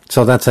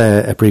 So that's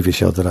a previous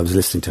show that I was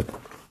listening to.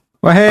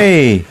 Well,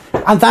 hey.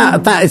 And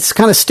that it's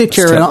kind of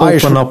Stitcher to and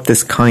Irish. Open up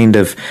this kind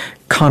of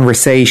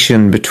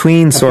conversation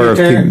between sort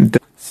of...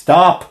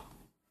 Stop.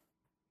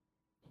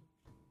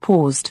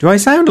 Paused. Do I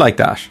sound like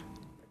that?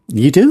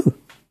 You do.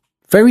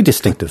 Very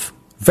distinctive.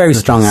 Very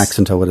strong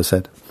accent, I would have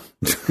said.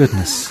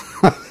 Goodness.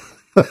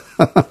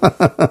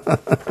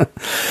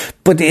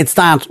 But it's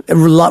that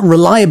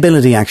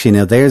reliability, actually.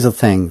 Now, there's a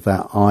thing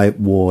that I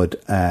would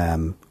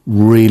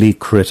really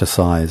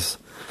criticise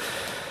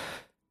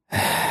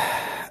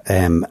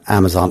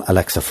Amazon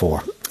Alexa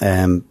for.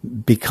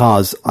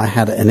 Because I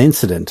had an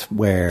incident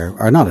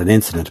or not an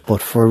incident,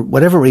 but for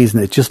whatever reason,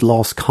 it just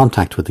lost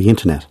contact with the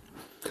internet.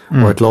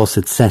 Or it lost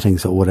its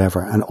settings or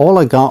whatever. And all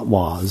I got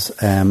was,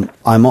 I'm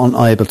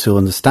unable to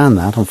understand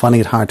that. I'm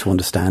finding it hard to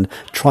understand.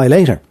 Try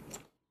later.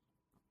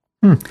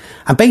 And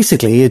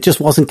basically, it just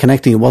wasn't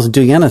connecting. It wasn't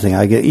doing anything.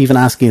 I get even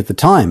asking at the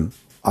time,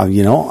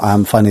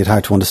 I'm finding it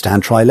hard to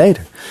understand. Try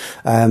later.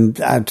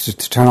 To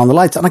turn on the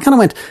lights. And I kind of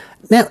went,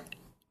 now,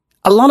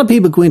 a lot of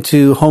people go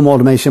into home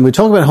automation. We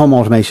talk about home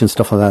automation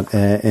stuff like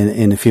that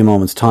in a few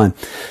moments' time.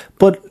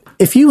 But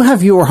if you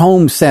have your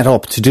home set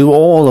up to do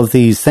all of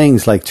these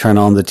things, like turn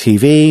on the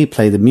TV,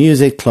 play the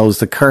music, close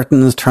the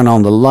curtains, turn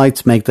on the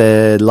lights, make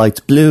the lights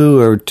blue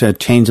or to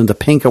change them to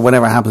pink or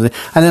whatever happens,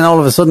 and then all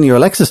of a sudden your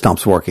Alexa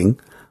stops working,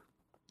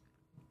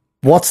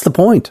 what's the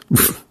point?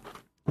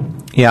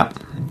 Yeah.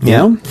 You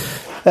know?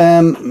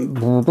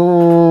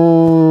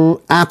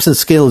 Apps and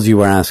skills you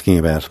were asking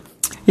about.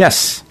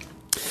 Yes.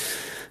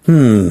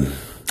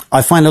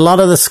 I find a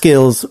lot of the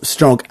skills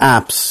stroke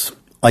apps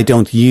I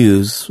don't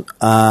use.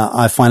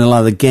 I find a lot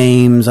of the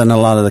games and a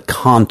lot of the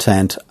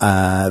content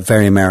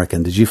very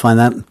American. Did you find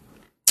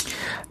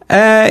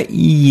that?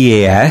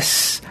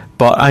 Yes,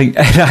 but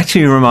it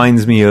actually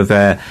reminds me of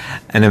an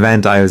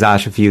event I was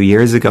at a few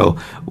years ago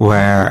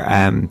where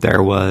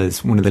there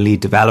was one of the lead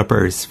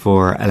developers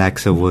for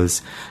Alexa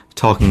was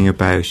talking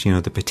about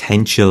the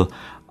potential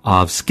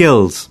of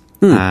skills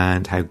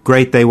and how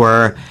great they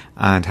were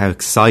and how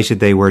excited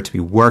they were to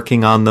be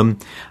working on them.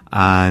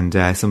 And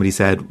somebody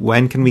said,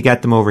 when can we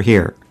get them over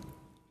here?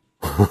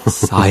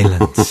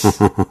 Silence.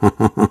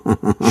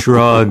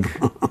 Shrug.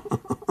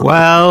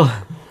 Well,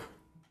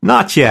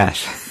 not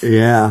yet.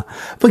 Yeah.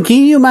 But can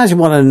you imagine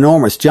what an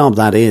enormous job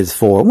that is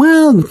for?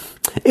 Well,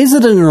 is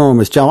it an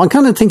enormous job? I'm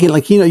kind of thinking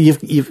you've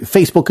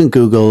Facebook and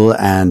Google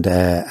and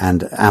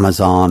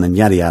Amazon and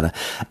yada yada.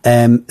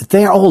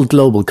 They're all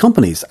global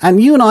companies.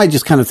 And you and I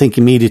just kind of think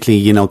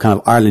immediately, kind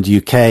of Ireland,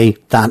 UK,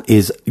 that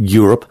is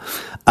Europe.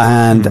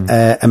 And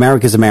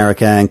America's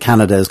America and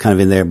Canada is kind of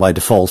in there by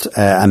default,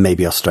 and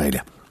maybe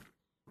Australia.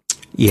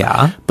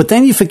 Yeah. But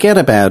then you forget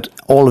about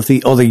all of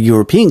the other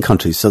European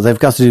countries. So they've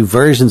got to do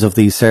versions of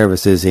these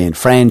services in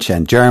French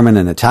and German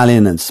and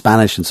Italian and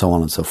Spanish and so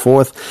on and so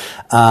forth.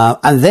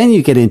 And then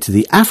you get into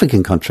the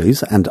African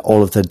countries and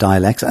all of the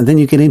dialects. And then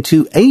you get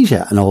into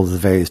Asia and all of the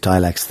various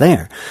dialects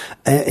there.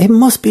 It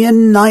must be a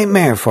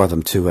nightmare for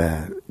them to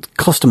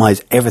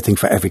customize everything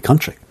for every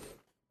country.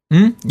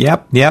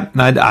 Yep.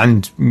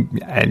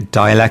 And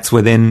dialects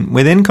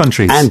within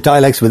countries. And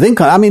dialects within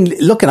countries. I mean,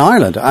 look at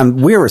Ireland.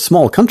 We're a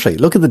small country.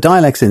 Look at the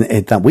dialects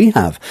that we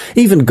have.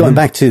 Even going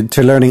back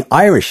to learning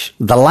Irish,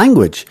 the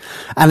language.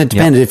 And it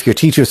depended if your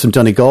teacher was from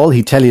Donegal,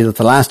 he'd tell you that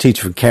the last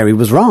teacher from Kerry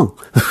was wrong.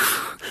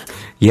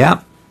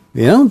 Yeah.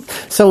 You know,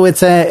 so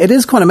it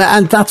is quite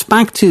and that's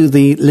back to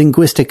the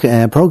linguistic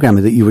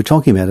programming that you were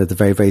talking about at the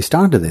very, very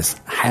start of this.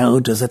 How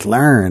does it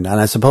learn? And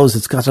I suppose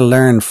it's got to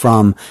learn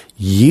from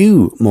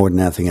you more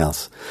than anything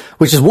else,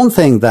 which is one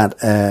thing that,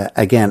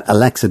 again,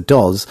 Alexa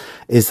does,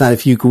 is that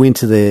if you go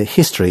into the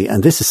history,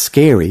 and this is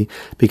scary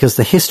because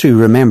the history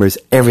remembers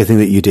everything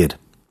that you did.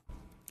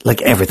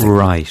 Like everything.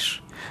 Right.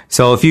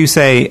 So if you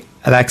say,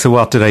 Alexa,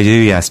 what did I do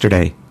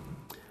yesterday?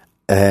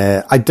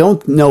 I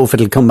don't know if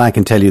it'll come back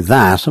and tell you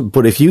that,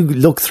 but if you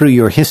look through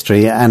your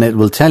history and it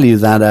will tell you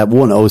that at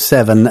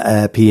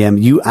 1:07 p.m.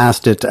 you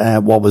asked it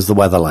what was the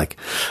weather like,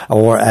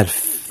 or at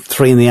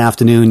 3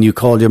 p.m. you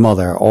called your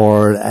mother,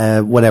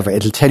 or whatever.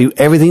 It'll tell you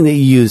everything that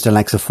you used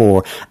Alexa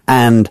for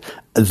and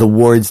the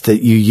words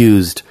that you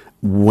used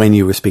when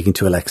you were speaking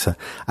to Alexa.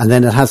 And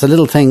then it has a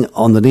little thing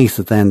underneath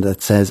it then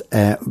that says,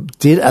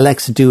 did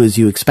Alexa do as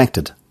you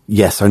expected?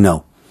 Yes or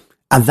no?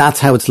 And that's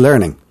how it's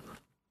learning.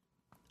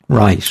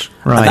 Right.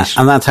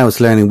 And that's how it's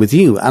learning with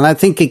you. And I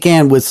think,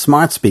 again, with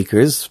smart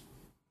speakers,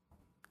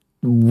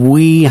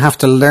 we have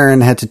to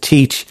learn how to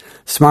teach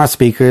smart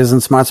speakers,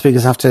 and smart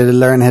speakers have to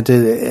learn how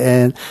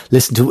to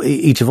listen to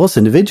each of us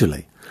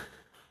individually.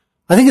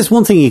 I think it's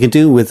one thing you can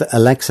do with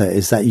Alexa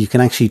is that you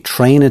can actually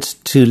train it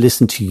to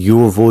listen to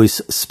your voice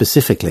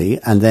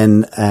specifically, and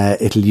then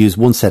it'll use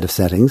one set of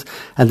settings,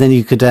 and then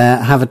you could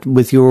have it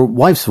with your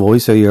wife's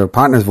voice or your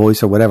partner's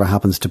voice or whatever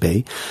happens to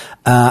be,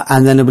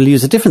 and then it will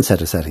use a different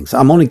set of settings.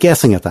 I'm only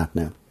guessing at that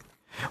now.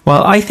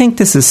 Well, I think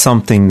this is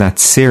something that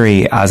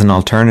Siri, as an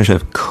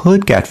alternative,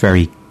 could get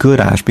very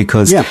good at,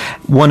 because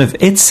one of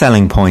its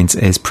selling points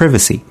is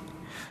privacy.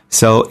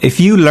 So if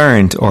you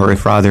learned, or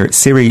if rather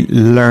Siri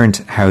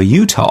learned how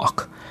you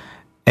talk,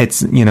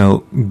 it's,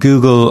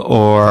 Google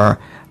or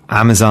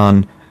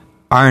Amazon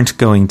aren't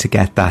going to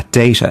get that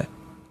data,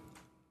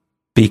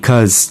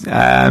 because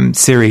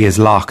Siri is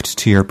locked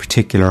to your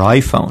particular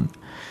iPhone.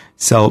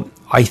 So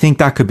I think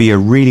that could be a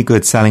really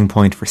good selling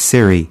point for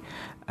Siri,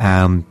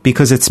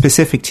 because it's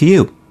specific to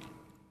you.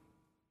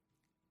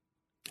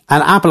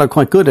 And Apple are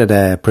quite good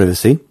at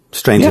privacy,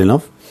 strangely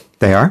enough.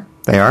 They are.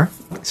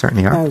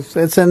 Certainly are.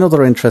 It's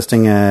another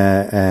interesting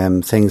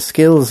thing.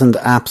 Skills and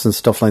apps and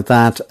stuff like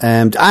that.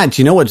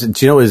 Do you know what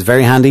is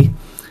very handy?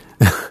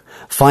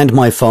 Find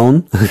My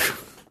Phone.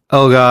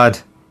 Oh God,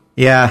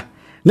 yeah.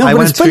 No,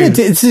 but it's brilliant.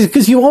 It's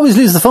because you always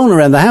lose the phone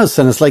around the house,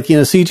 and it's like,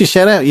 so you just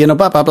shout out,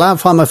 blah blah blah,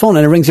 find my phone,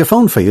 and it rings your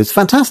phone for you. It's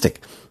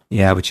fantastic.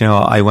 Yeah, but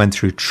I went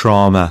through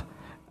trauma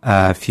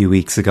a few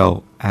weeks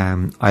ago.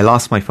 I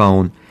lost my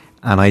phone,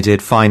 and I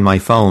did find my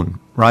phone.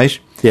 Right?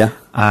 Yeah.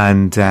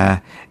 And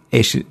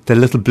the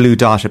little blue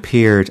dot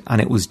appeared, and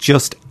it was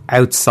just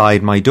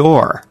outside my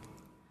door.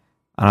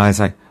 And I was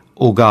like,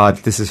 oh God,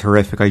 this is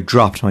horrific. I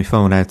dropped my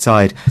phone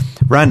outside,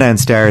 ran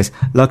downstairs,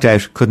 looked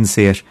out, couldn't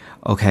see it.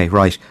 Okay,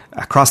 right.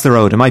 Across the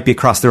road. It might be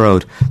across the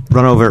road.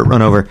 Run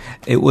over.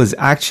 It was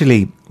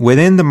actually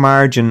within the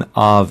margin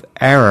of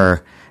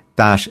error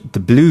that the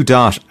blue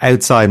dot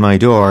outside my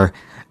door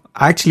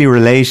actually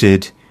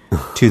related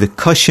to the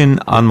cushion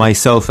on my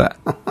sofa.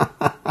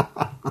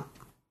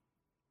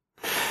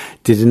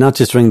 Did you not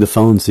just ring the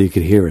phone so you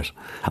could hear it?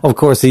 Of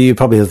course, you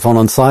probably had the phone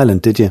on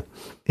silent, did you?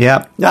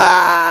 Yeah.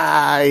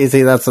 You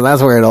see, that's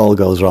where it all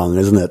goes wrong,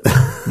 isn't it?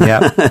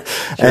 Yeah.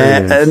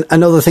 And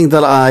another thing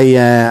that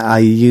I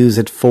use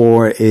it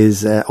for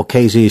is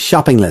occasionally a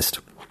shopping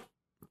list.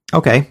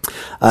 Okay.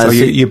 So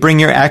you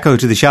bring your Echo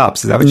to the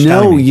shops, is that what you're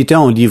telling me? No, you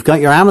don't. You've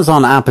got your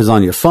Amazon app is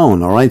on your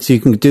phone, all right? So you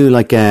can do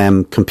like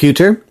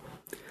computer,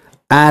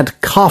 add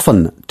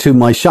coffin to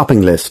my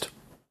shopping list.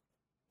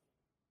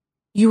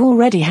 You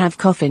already have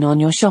coffin on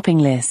your shopping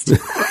list.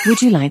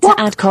 Would you like to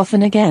add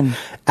coffin again?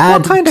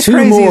 Add what kind of 2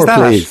 crazy more, is that?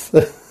 please.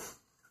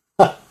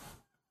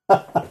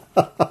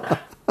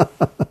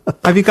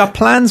 Have you got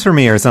plans for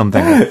me or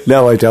something?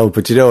 No, I don't.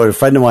 But a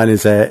friend of mine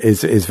is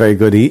very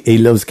good. He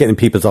loves getting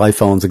people's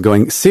iPhones and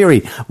going,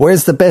 Siri,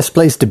 where's the best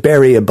place to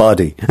bury a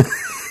body?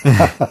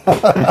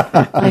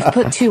 I've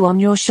put 2 on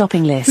your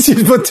shopping list.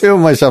 She's put 2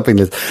 on my shopping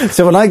list.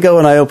 So when I go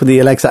and I open the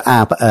Alexa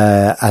app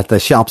at the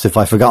shops, if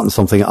I've forgotten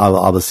something, I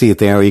will see it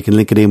there, or you can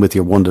link it in with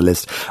your Wonder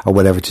List or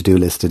whatever to-do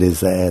list it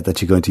is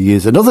that you're going to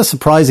use. Another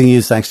surprising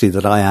use actually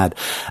that I had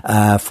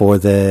for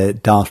the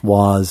Dot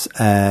was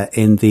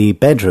in the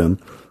bedroom.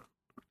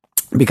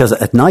 Because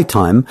at night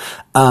time,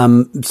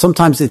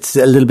 sometimes it's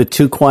a little bit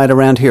too quiet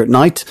around here at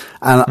night,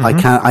 and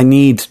I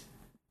need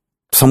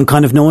some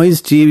kind of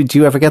noise? Do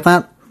you ever get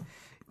that?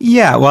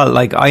 Yeah, well,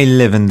 like I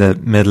live in the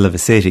middle of a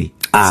city,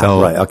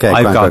 so right, okay,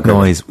 I've got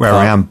noise where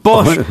I am.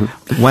 But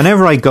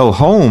whenever I go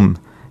home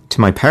to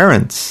my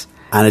parents,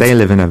 and they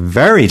live in a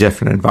very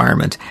different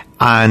environment,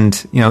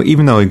 and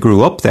even though I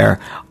grew up there,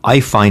 I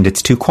find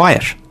it's too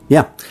quiet.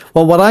 Yeah.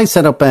 Well, what I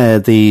set up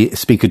the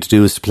speaker to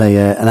do is to play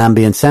an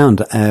ambient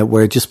sound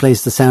where it just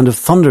plays the sound of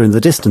thunder in the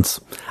distance.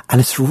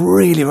 And it's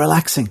really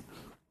relaxing.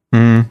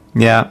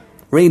 Yeah.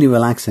 Really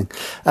relaxing.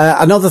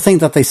 Another thing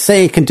that they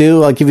say it can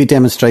do, I'll give you a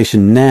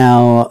demonstration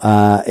now,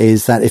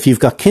 is that if you've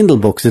got Kindle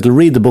books, it'll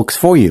read the books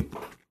for you.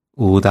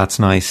 Oh, that's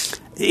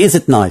nice. Is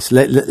it nice?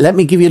 Let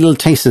me give you a little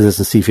taste of this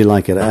and see if you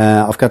like it.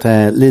 I've got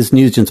Liz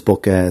Nugent's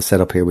book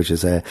set up here, which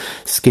is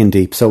Skin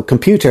Deep. So,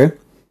 computer...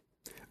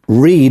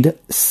 read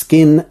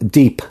Skin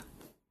Deep.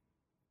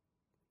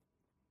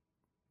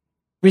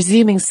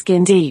 Resuming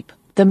Skin Deep,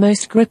 the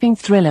most gripping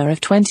thriller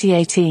of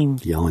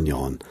 2018. Yawn,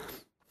 yawn.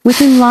 With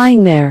him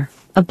lying there,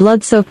 a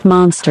blood-soaked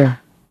monster.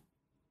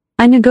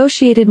 I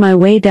negotiated my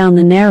way down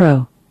the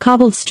narrow,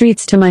 cobbled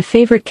streets to my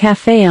favorite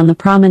cafe on the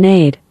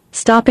promenade,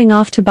 stopping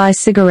off to buy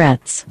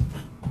cigarettes.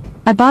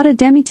 I bought a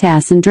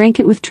demi-tasse and drank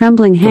it with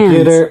trembling hands.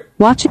 Computer.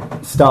 Watch it.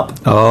 Stop.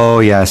 Oh,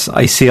 yes.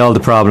 I see all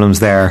the problems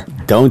there.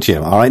 Don't you?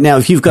 All right. Now,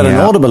 if you've got an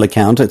Audible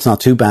account, it's not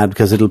too bad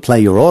because it'll play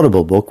your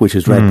Audible book, which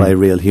is read by a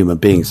real human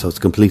being. So it's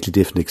a completely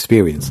different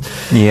experience.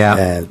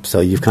 Yeah.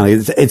 So you've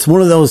it's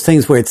one of those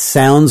things where it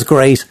sounds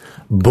great,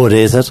 but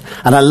is it?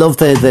 And I love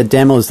the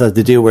demos that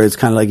they do where it's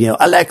kind of like,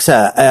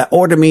 Alexa,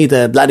 order me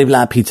the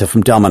blah-de-blah pizza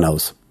from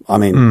Domino's. I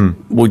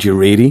mean, would you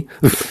really?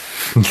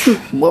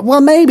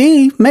 well,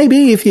 maybe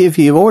if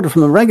you order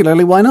from them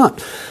regularly, why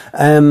not?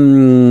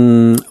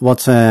 I'm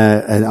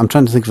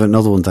trying to think of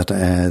another one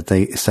that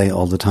they say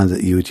all the time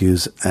that you would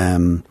use.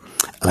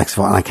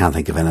 Alexa, and I can't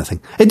think of anything.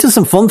 It does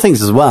some fun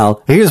things as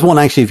well. Here's one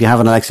actually. If you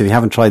have an Alexa, if you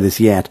haven't tried this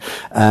yet,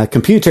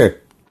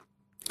 computer,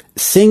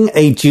 sing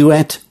a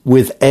duet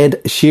with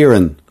Ed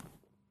Sheeran.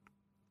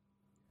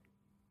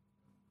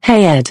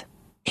 Hey Ed,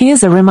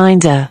 here's a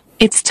reminder.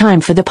 It's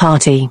time for the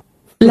party.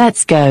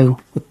 Let's go.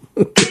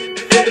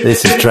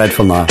 This is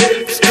dreadful now.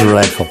 It's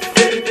dreadful.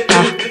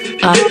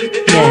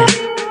 Yeah.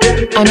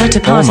 I'm at a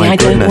party I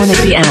don't want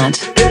to be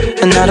at.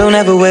 And I don't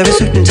ever wear a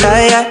suit and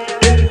tie.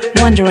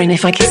 Wondering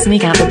if I can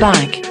sneak out the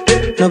back.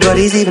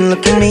 Nobody's even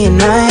looking me in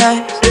my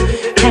eyes.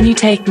 Can you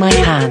take my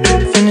hand?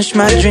 Finish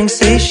my drink,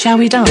 say, Shall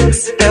we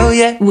dance? hell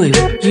yeah. Woo,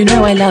 you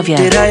know I love ya.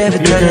 Did I ever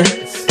tell you?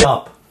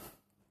 Stop.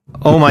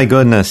 Oh my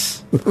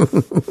goodness.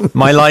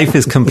 My life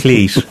is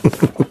complete.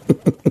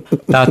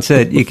 That's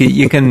it.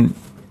 You can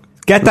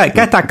get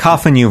that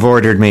coffin you've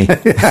ordered me.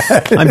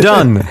 I'm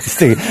done.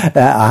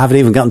 I haven't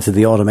even gotten to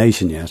the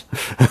automation yet.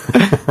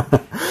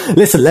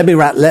 Listen, let me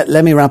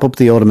wrap up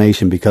the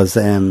automation because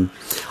do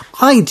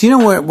you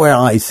know where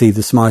I see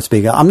the smart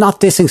speaker? I'm not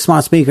dissing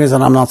smart speakers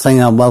and I'm not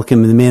saying I'm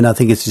welcoming them in. I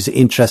think it's just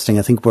interesting.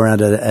 I think we're at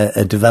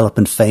a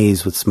development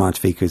phase with smart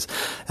speakers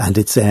and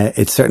it's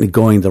certainly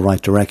going the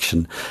right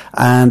direction.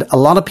 And a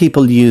lot of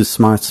people use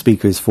smart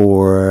speakers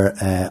for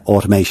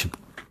automation.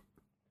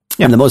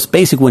 Yeah. And the most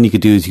basic one you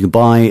could do is you can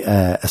buy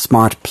a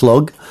smart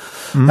plug.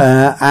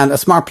 And a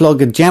smart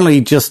plug, it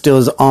generally just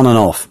does on and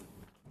off.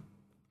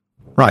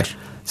 Right.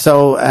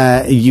 So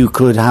you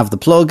could have the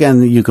plug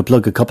and you could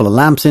plug a couple of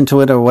lamps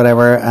into it or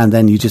whatever, and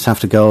then you just have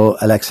to go,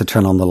 Alexa,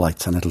 turn on the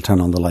lights, and it'll turn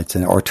on the lights,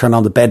 or turn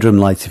on the bedroom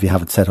lights if you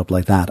have it set up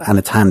like that, and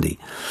it's handy.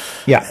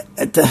 Yeah.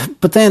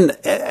 But then,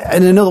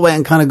 in another way,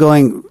 I'm kind of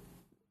going,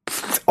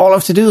 all I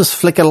have to do is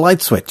flick a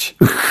light switch.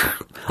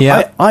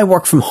 Yeah. I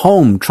work from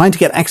home. Trying to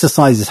get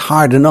exercise is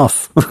hard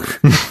enough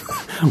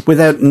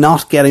without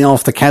not getting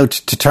off the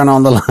couch to turn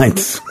on the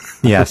lights.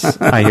 Yes,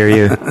 I hear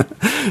you.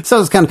 So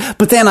it's kind of,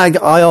 but then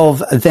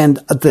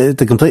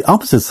the complete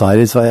opposite side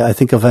is I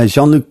think of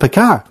Jean-Luc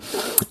Picard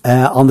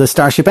on the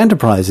Starship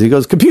Enterprise. He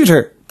goes,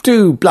 computer,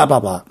 do blah,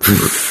 blah, blah.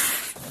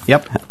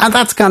 Yep. And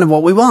that's kind of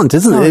what we want,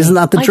 isn't it? Isn't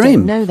that the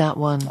dream? I don't know that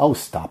one. Oh,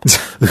 stop.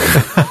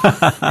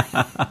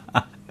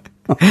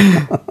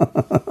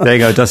 There you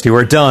go, Dusty.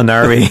 We're done,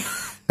 are we?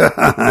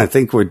 I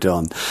think we're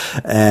done.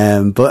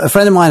 But a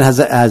friend of mine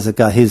has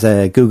got his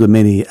Google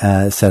Mini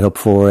set up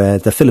for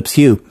the Philips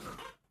Hue,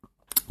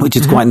 which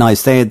is quite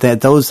nice.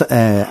 Those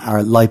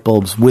are light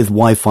bulbs with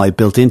Wi-Fi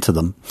built into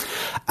them,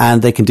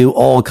 and they can do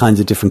all kinds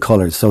of different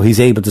colors. So he's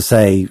able to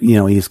say,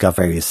 he's got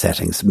various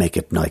settings, make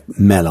it like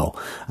mellow,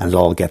 and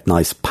it'll all get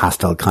nice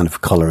pastel kind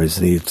of colors.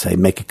 And he'd say,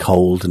 make it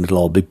cold, and it'll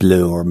all be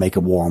blue, or make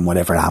it warm,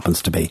 whatever it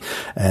happens to be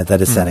that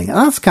is setting. And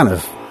that's kind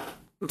of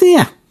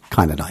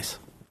nice.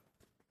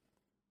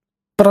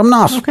 But I'm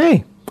not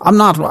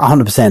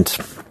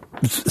 100%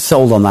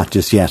 sold on that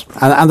just yet.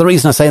 And the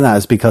reason I say that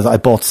is because I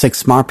bought 6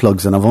 smart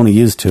plugs and I've only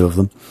used 2 of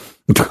them.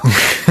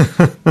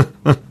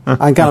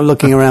 I'm kind of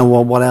looking around,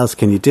 well, what else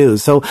can you do?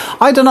 So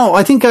I don't know.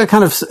 I think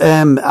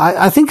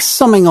I think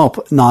summing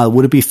up, Niall,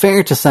 would it be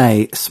fair to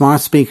say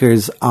smart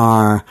speakers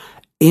are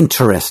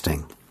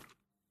interesting?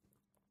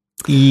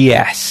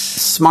 Yes.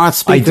 Smart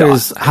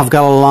speakers have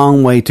got a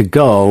long way to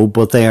go,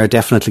 but they are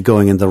definitely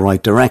going in the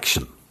right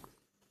direction.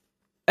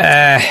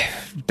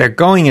 they're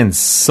going in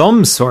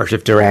some sort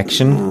of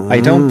direction.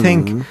 I don't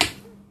think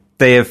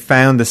they have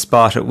found the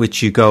spot at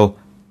which you go,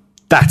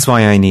 that's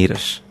why I need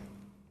it.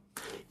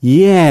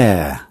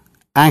 Yeah,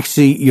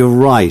 actually, you're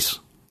right.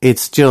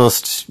 It's still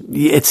at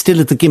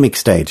the gimmick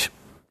stage.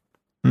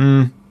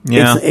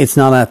 Yeah. It's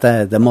not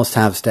at the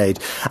must-have stage.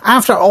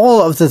 After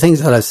all of the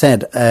things that I've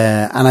said,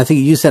 and I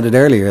think you said it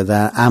earlier,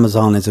 that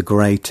Amazon is a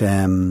great,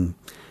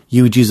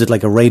 you would use it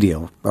like a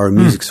radio or a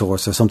music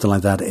source or something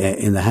like that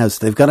in the house.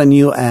 They've got a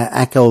new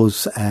Echo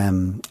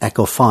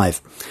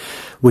 5,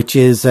 which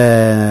is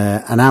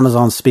an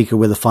Amazon speaker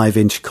with a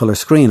 5-inch colour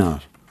screen on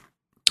it.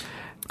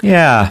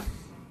 Yeah.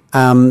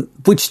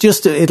 Which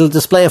it'll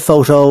display a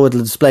photo,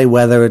 it'll display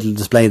weather, it'll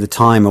display the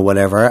time or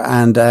whatever.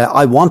 And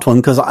I want one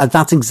because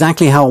that's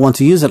exactly how I want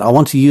to use it. I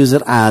want to use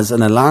it as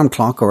an alarm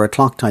clock or a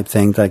clock type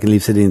thing that I can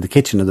leave sitting in the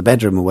kitchen or the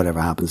bedroom or whatever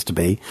happens to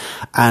be.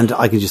 And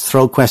I can just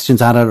throw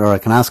questions at it, or I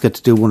can ask it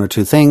to do one or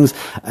two things,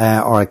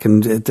 or I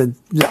can,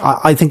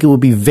 I think it would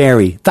be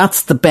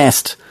that's the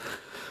best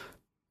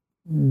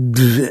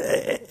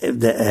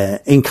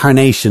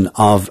incarnation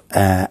of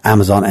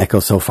Amazon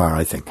Echo so far,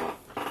 I think.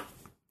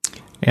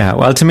 Yeah,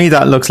 well, to me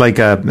that looks like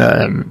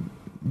a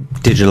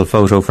digital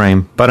photo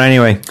frame. But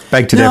anyway,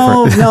 beg to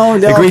differ. No,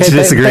 agree to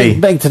disagree.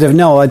 Beg to differ.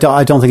 No, I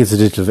don't think it's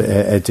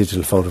a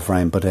digital photo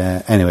frame. But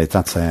anyway,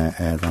 that's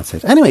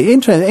it. Anyway,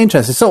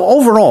 interesting. So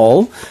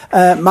overall,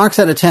 marks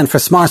out of 10 for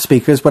smart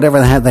speakers,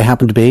 whatever they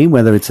happen to be,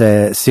 whether it's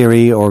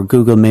Siri or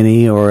Google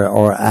Mini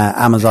or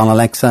Amazon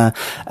Alexa.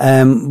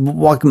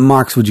 What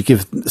marks would you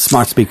give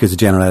smart speakers a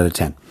general out of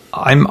 10?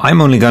 I'm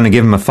only going to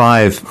give them a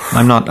 5.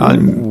 I'm not.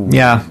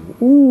 Yeah.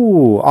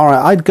 Ooh, all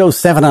right. I'd go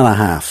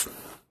 7.5.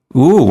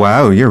 Ooh,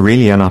 wow, you're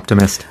really an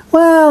optimist.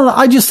 Well,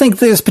 I just think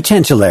there's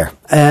potential there.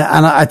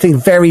 And I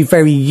think very,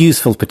 very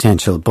useful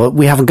potential. But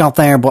we haven't got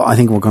there, but I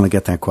think we're going to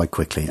get there quite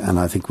quickly. And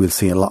I think we'll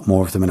see a lot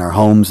more of them in our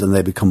homes, and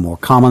they become more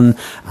common.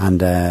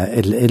 And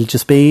it'll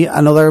just be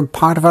another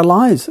part of our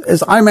lives.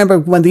 As I remember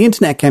when the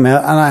internet came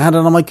out and I had it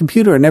on my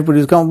computer and everybody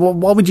was going, well,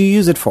 what would you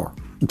use it for?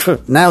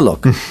 Now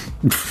look.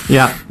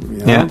 Yeah.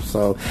 Yeah.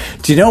 So,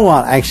 do you know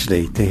what,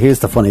 actually, here's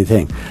the funny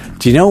thing.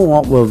 Do you know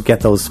what will get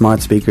those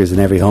smart speakers in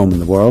every home in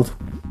the world?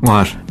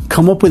 What?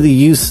 Come up with a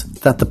use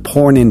that the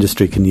porn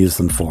industry can use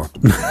them for.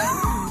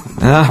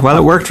 Well,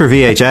 it worked for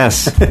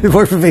VHS. It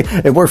worked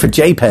for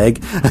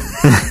JPEG.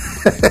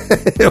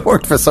 It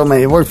worked for so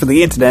many. It worked for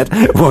the internet.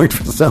 It worked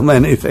for so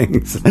many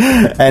things.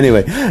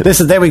 Anyway,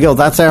 listen, there we go.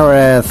 That's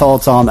our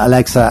thoughts on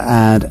Alexa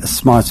and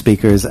smart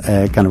speakers,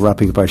 kind of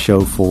wrapping up our show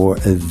for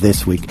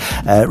this week.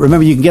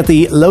 Remember, you can get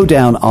the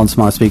lowdown on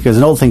smart speakers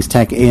and all things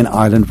tech in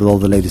Ireland with all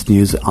the latest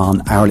news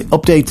on hourly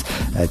updates,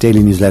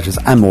 daily newsletters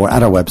and more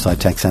at our website,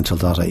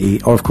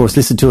 techcentral.ie. Or, of course,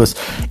 listen to us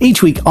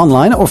each week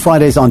online or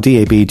Fridays on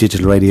DAB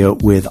Digital Radio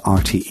with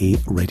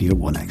RTE Radio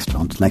 1 Extra.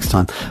 Until next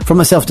time, from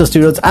myself, Dusty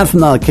Rhodes, and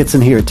from Niall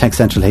Kitson here at Tech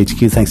Central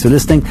HQ, thanks for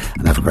listening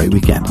and have a great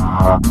weekend.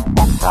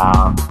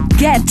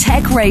 Get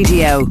Tech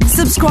Radio.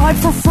 Subscribe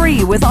for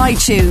free with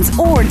iTunes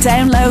or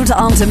download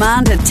on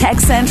demand at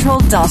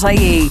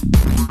techcentral.ie.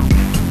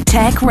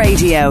 Tech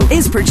Radio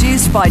is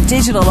produced by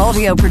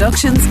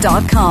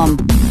digitalaudioproductions.com.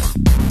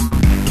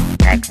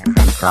 Tech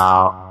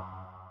Central.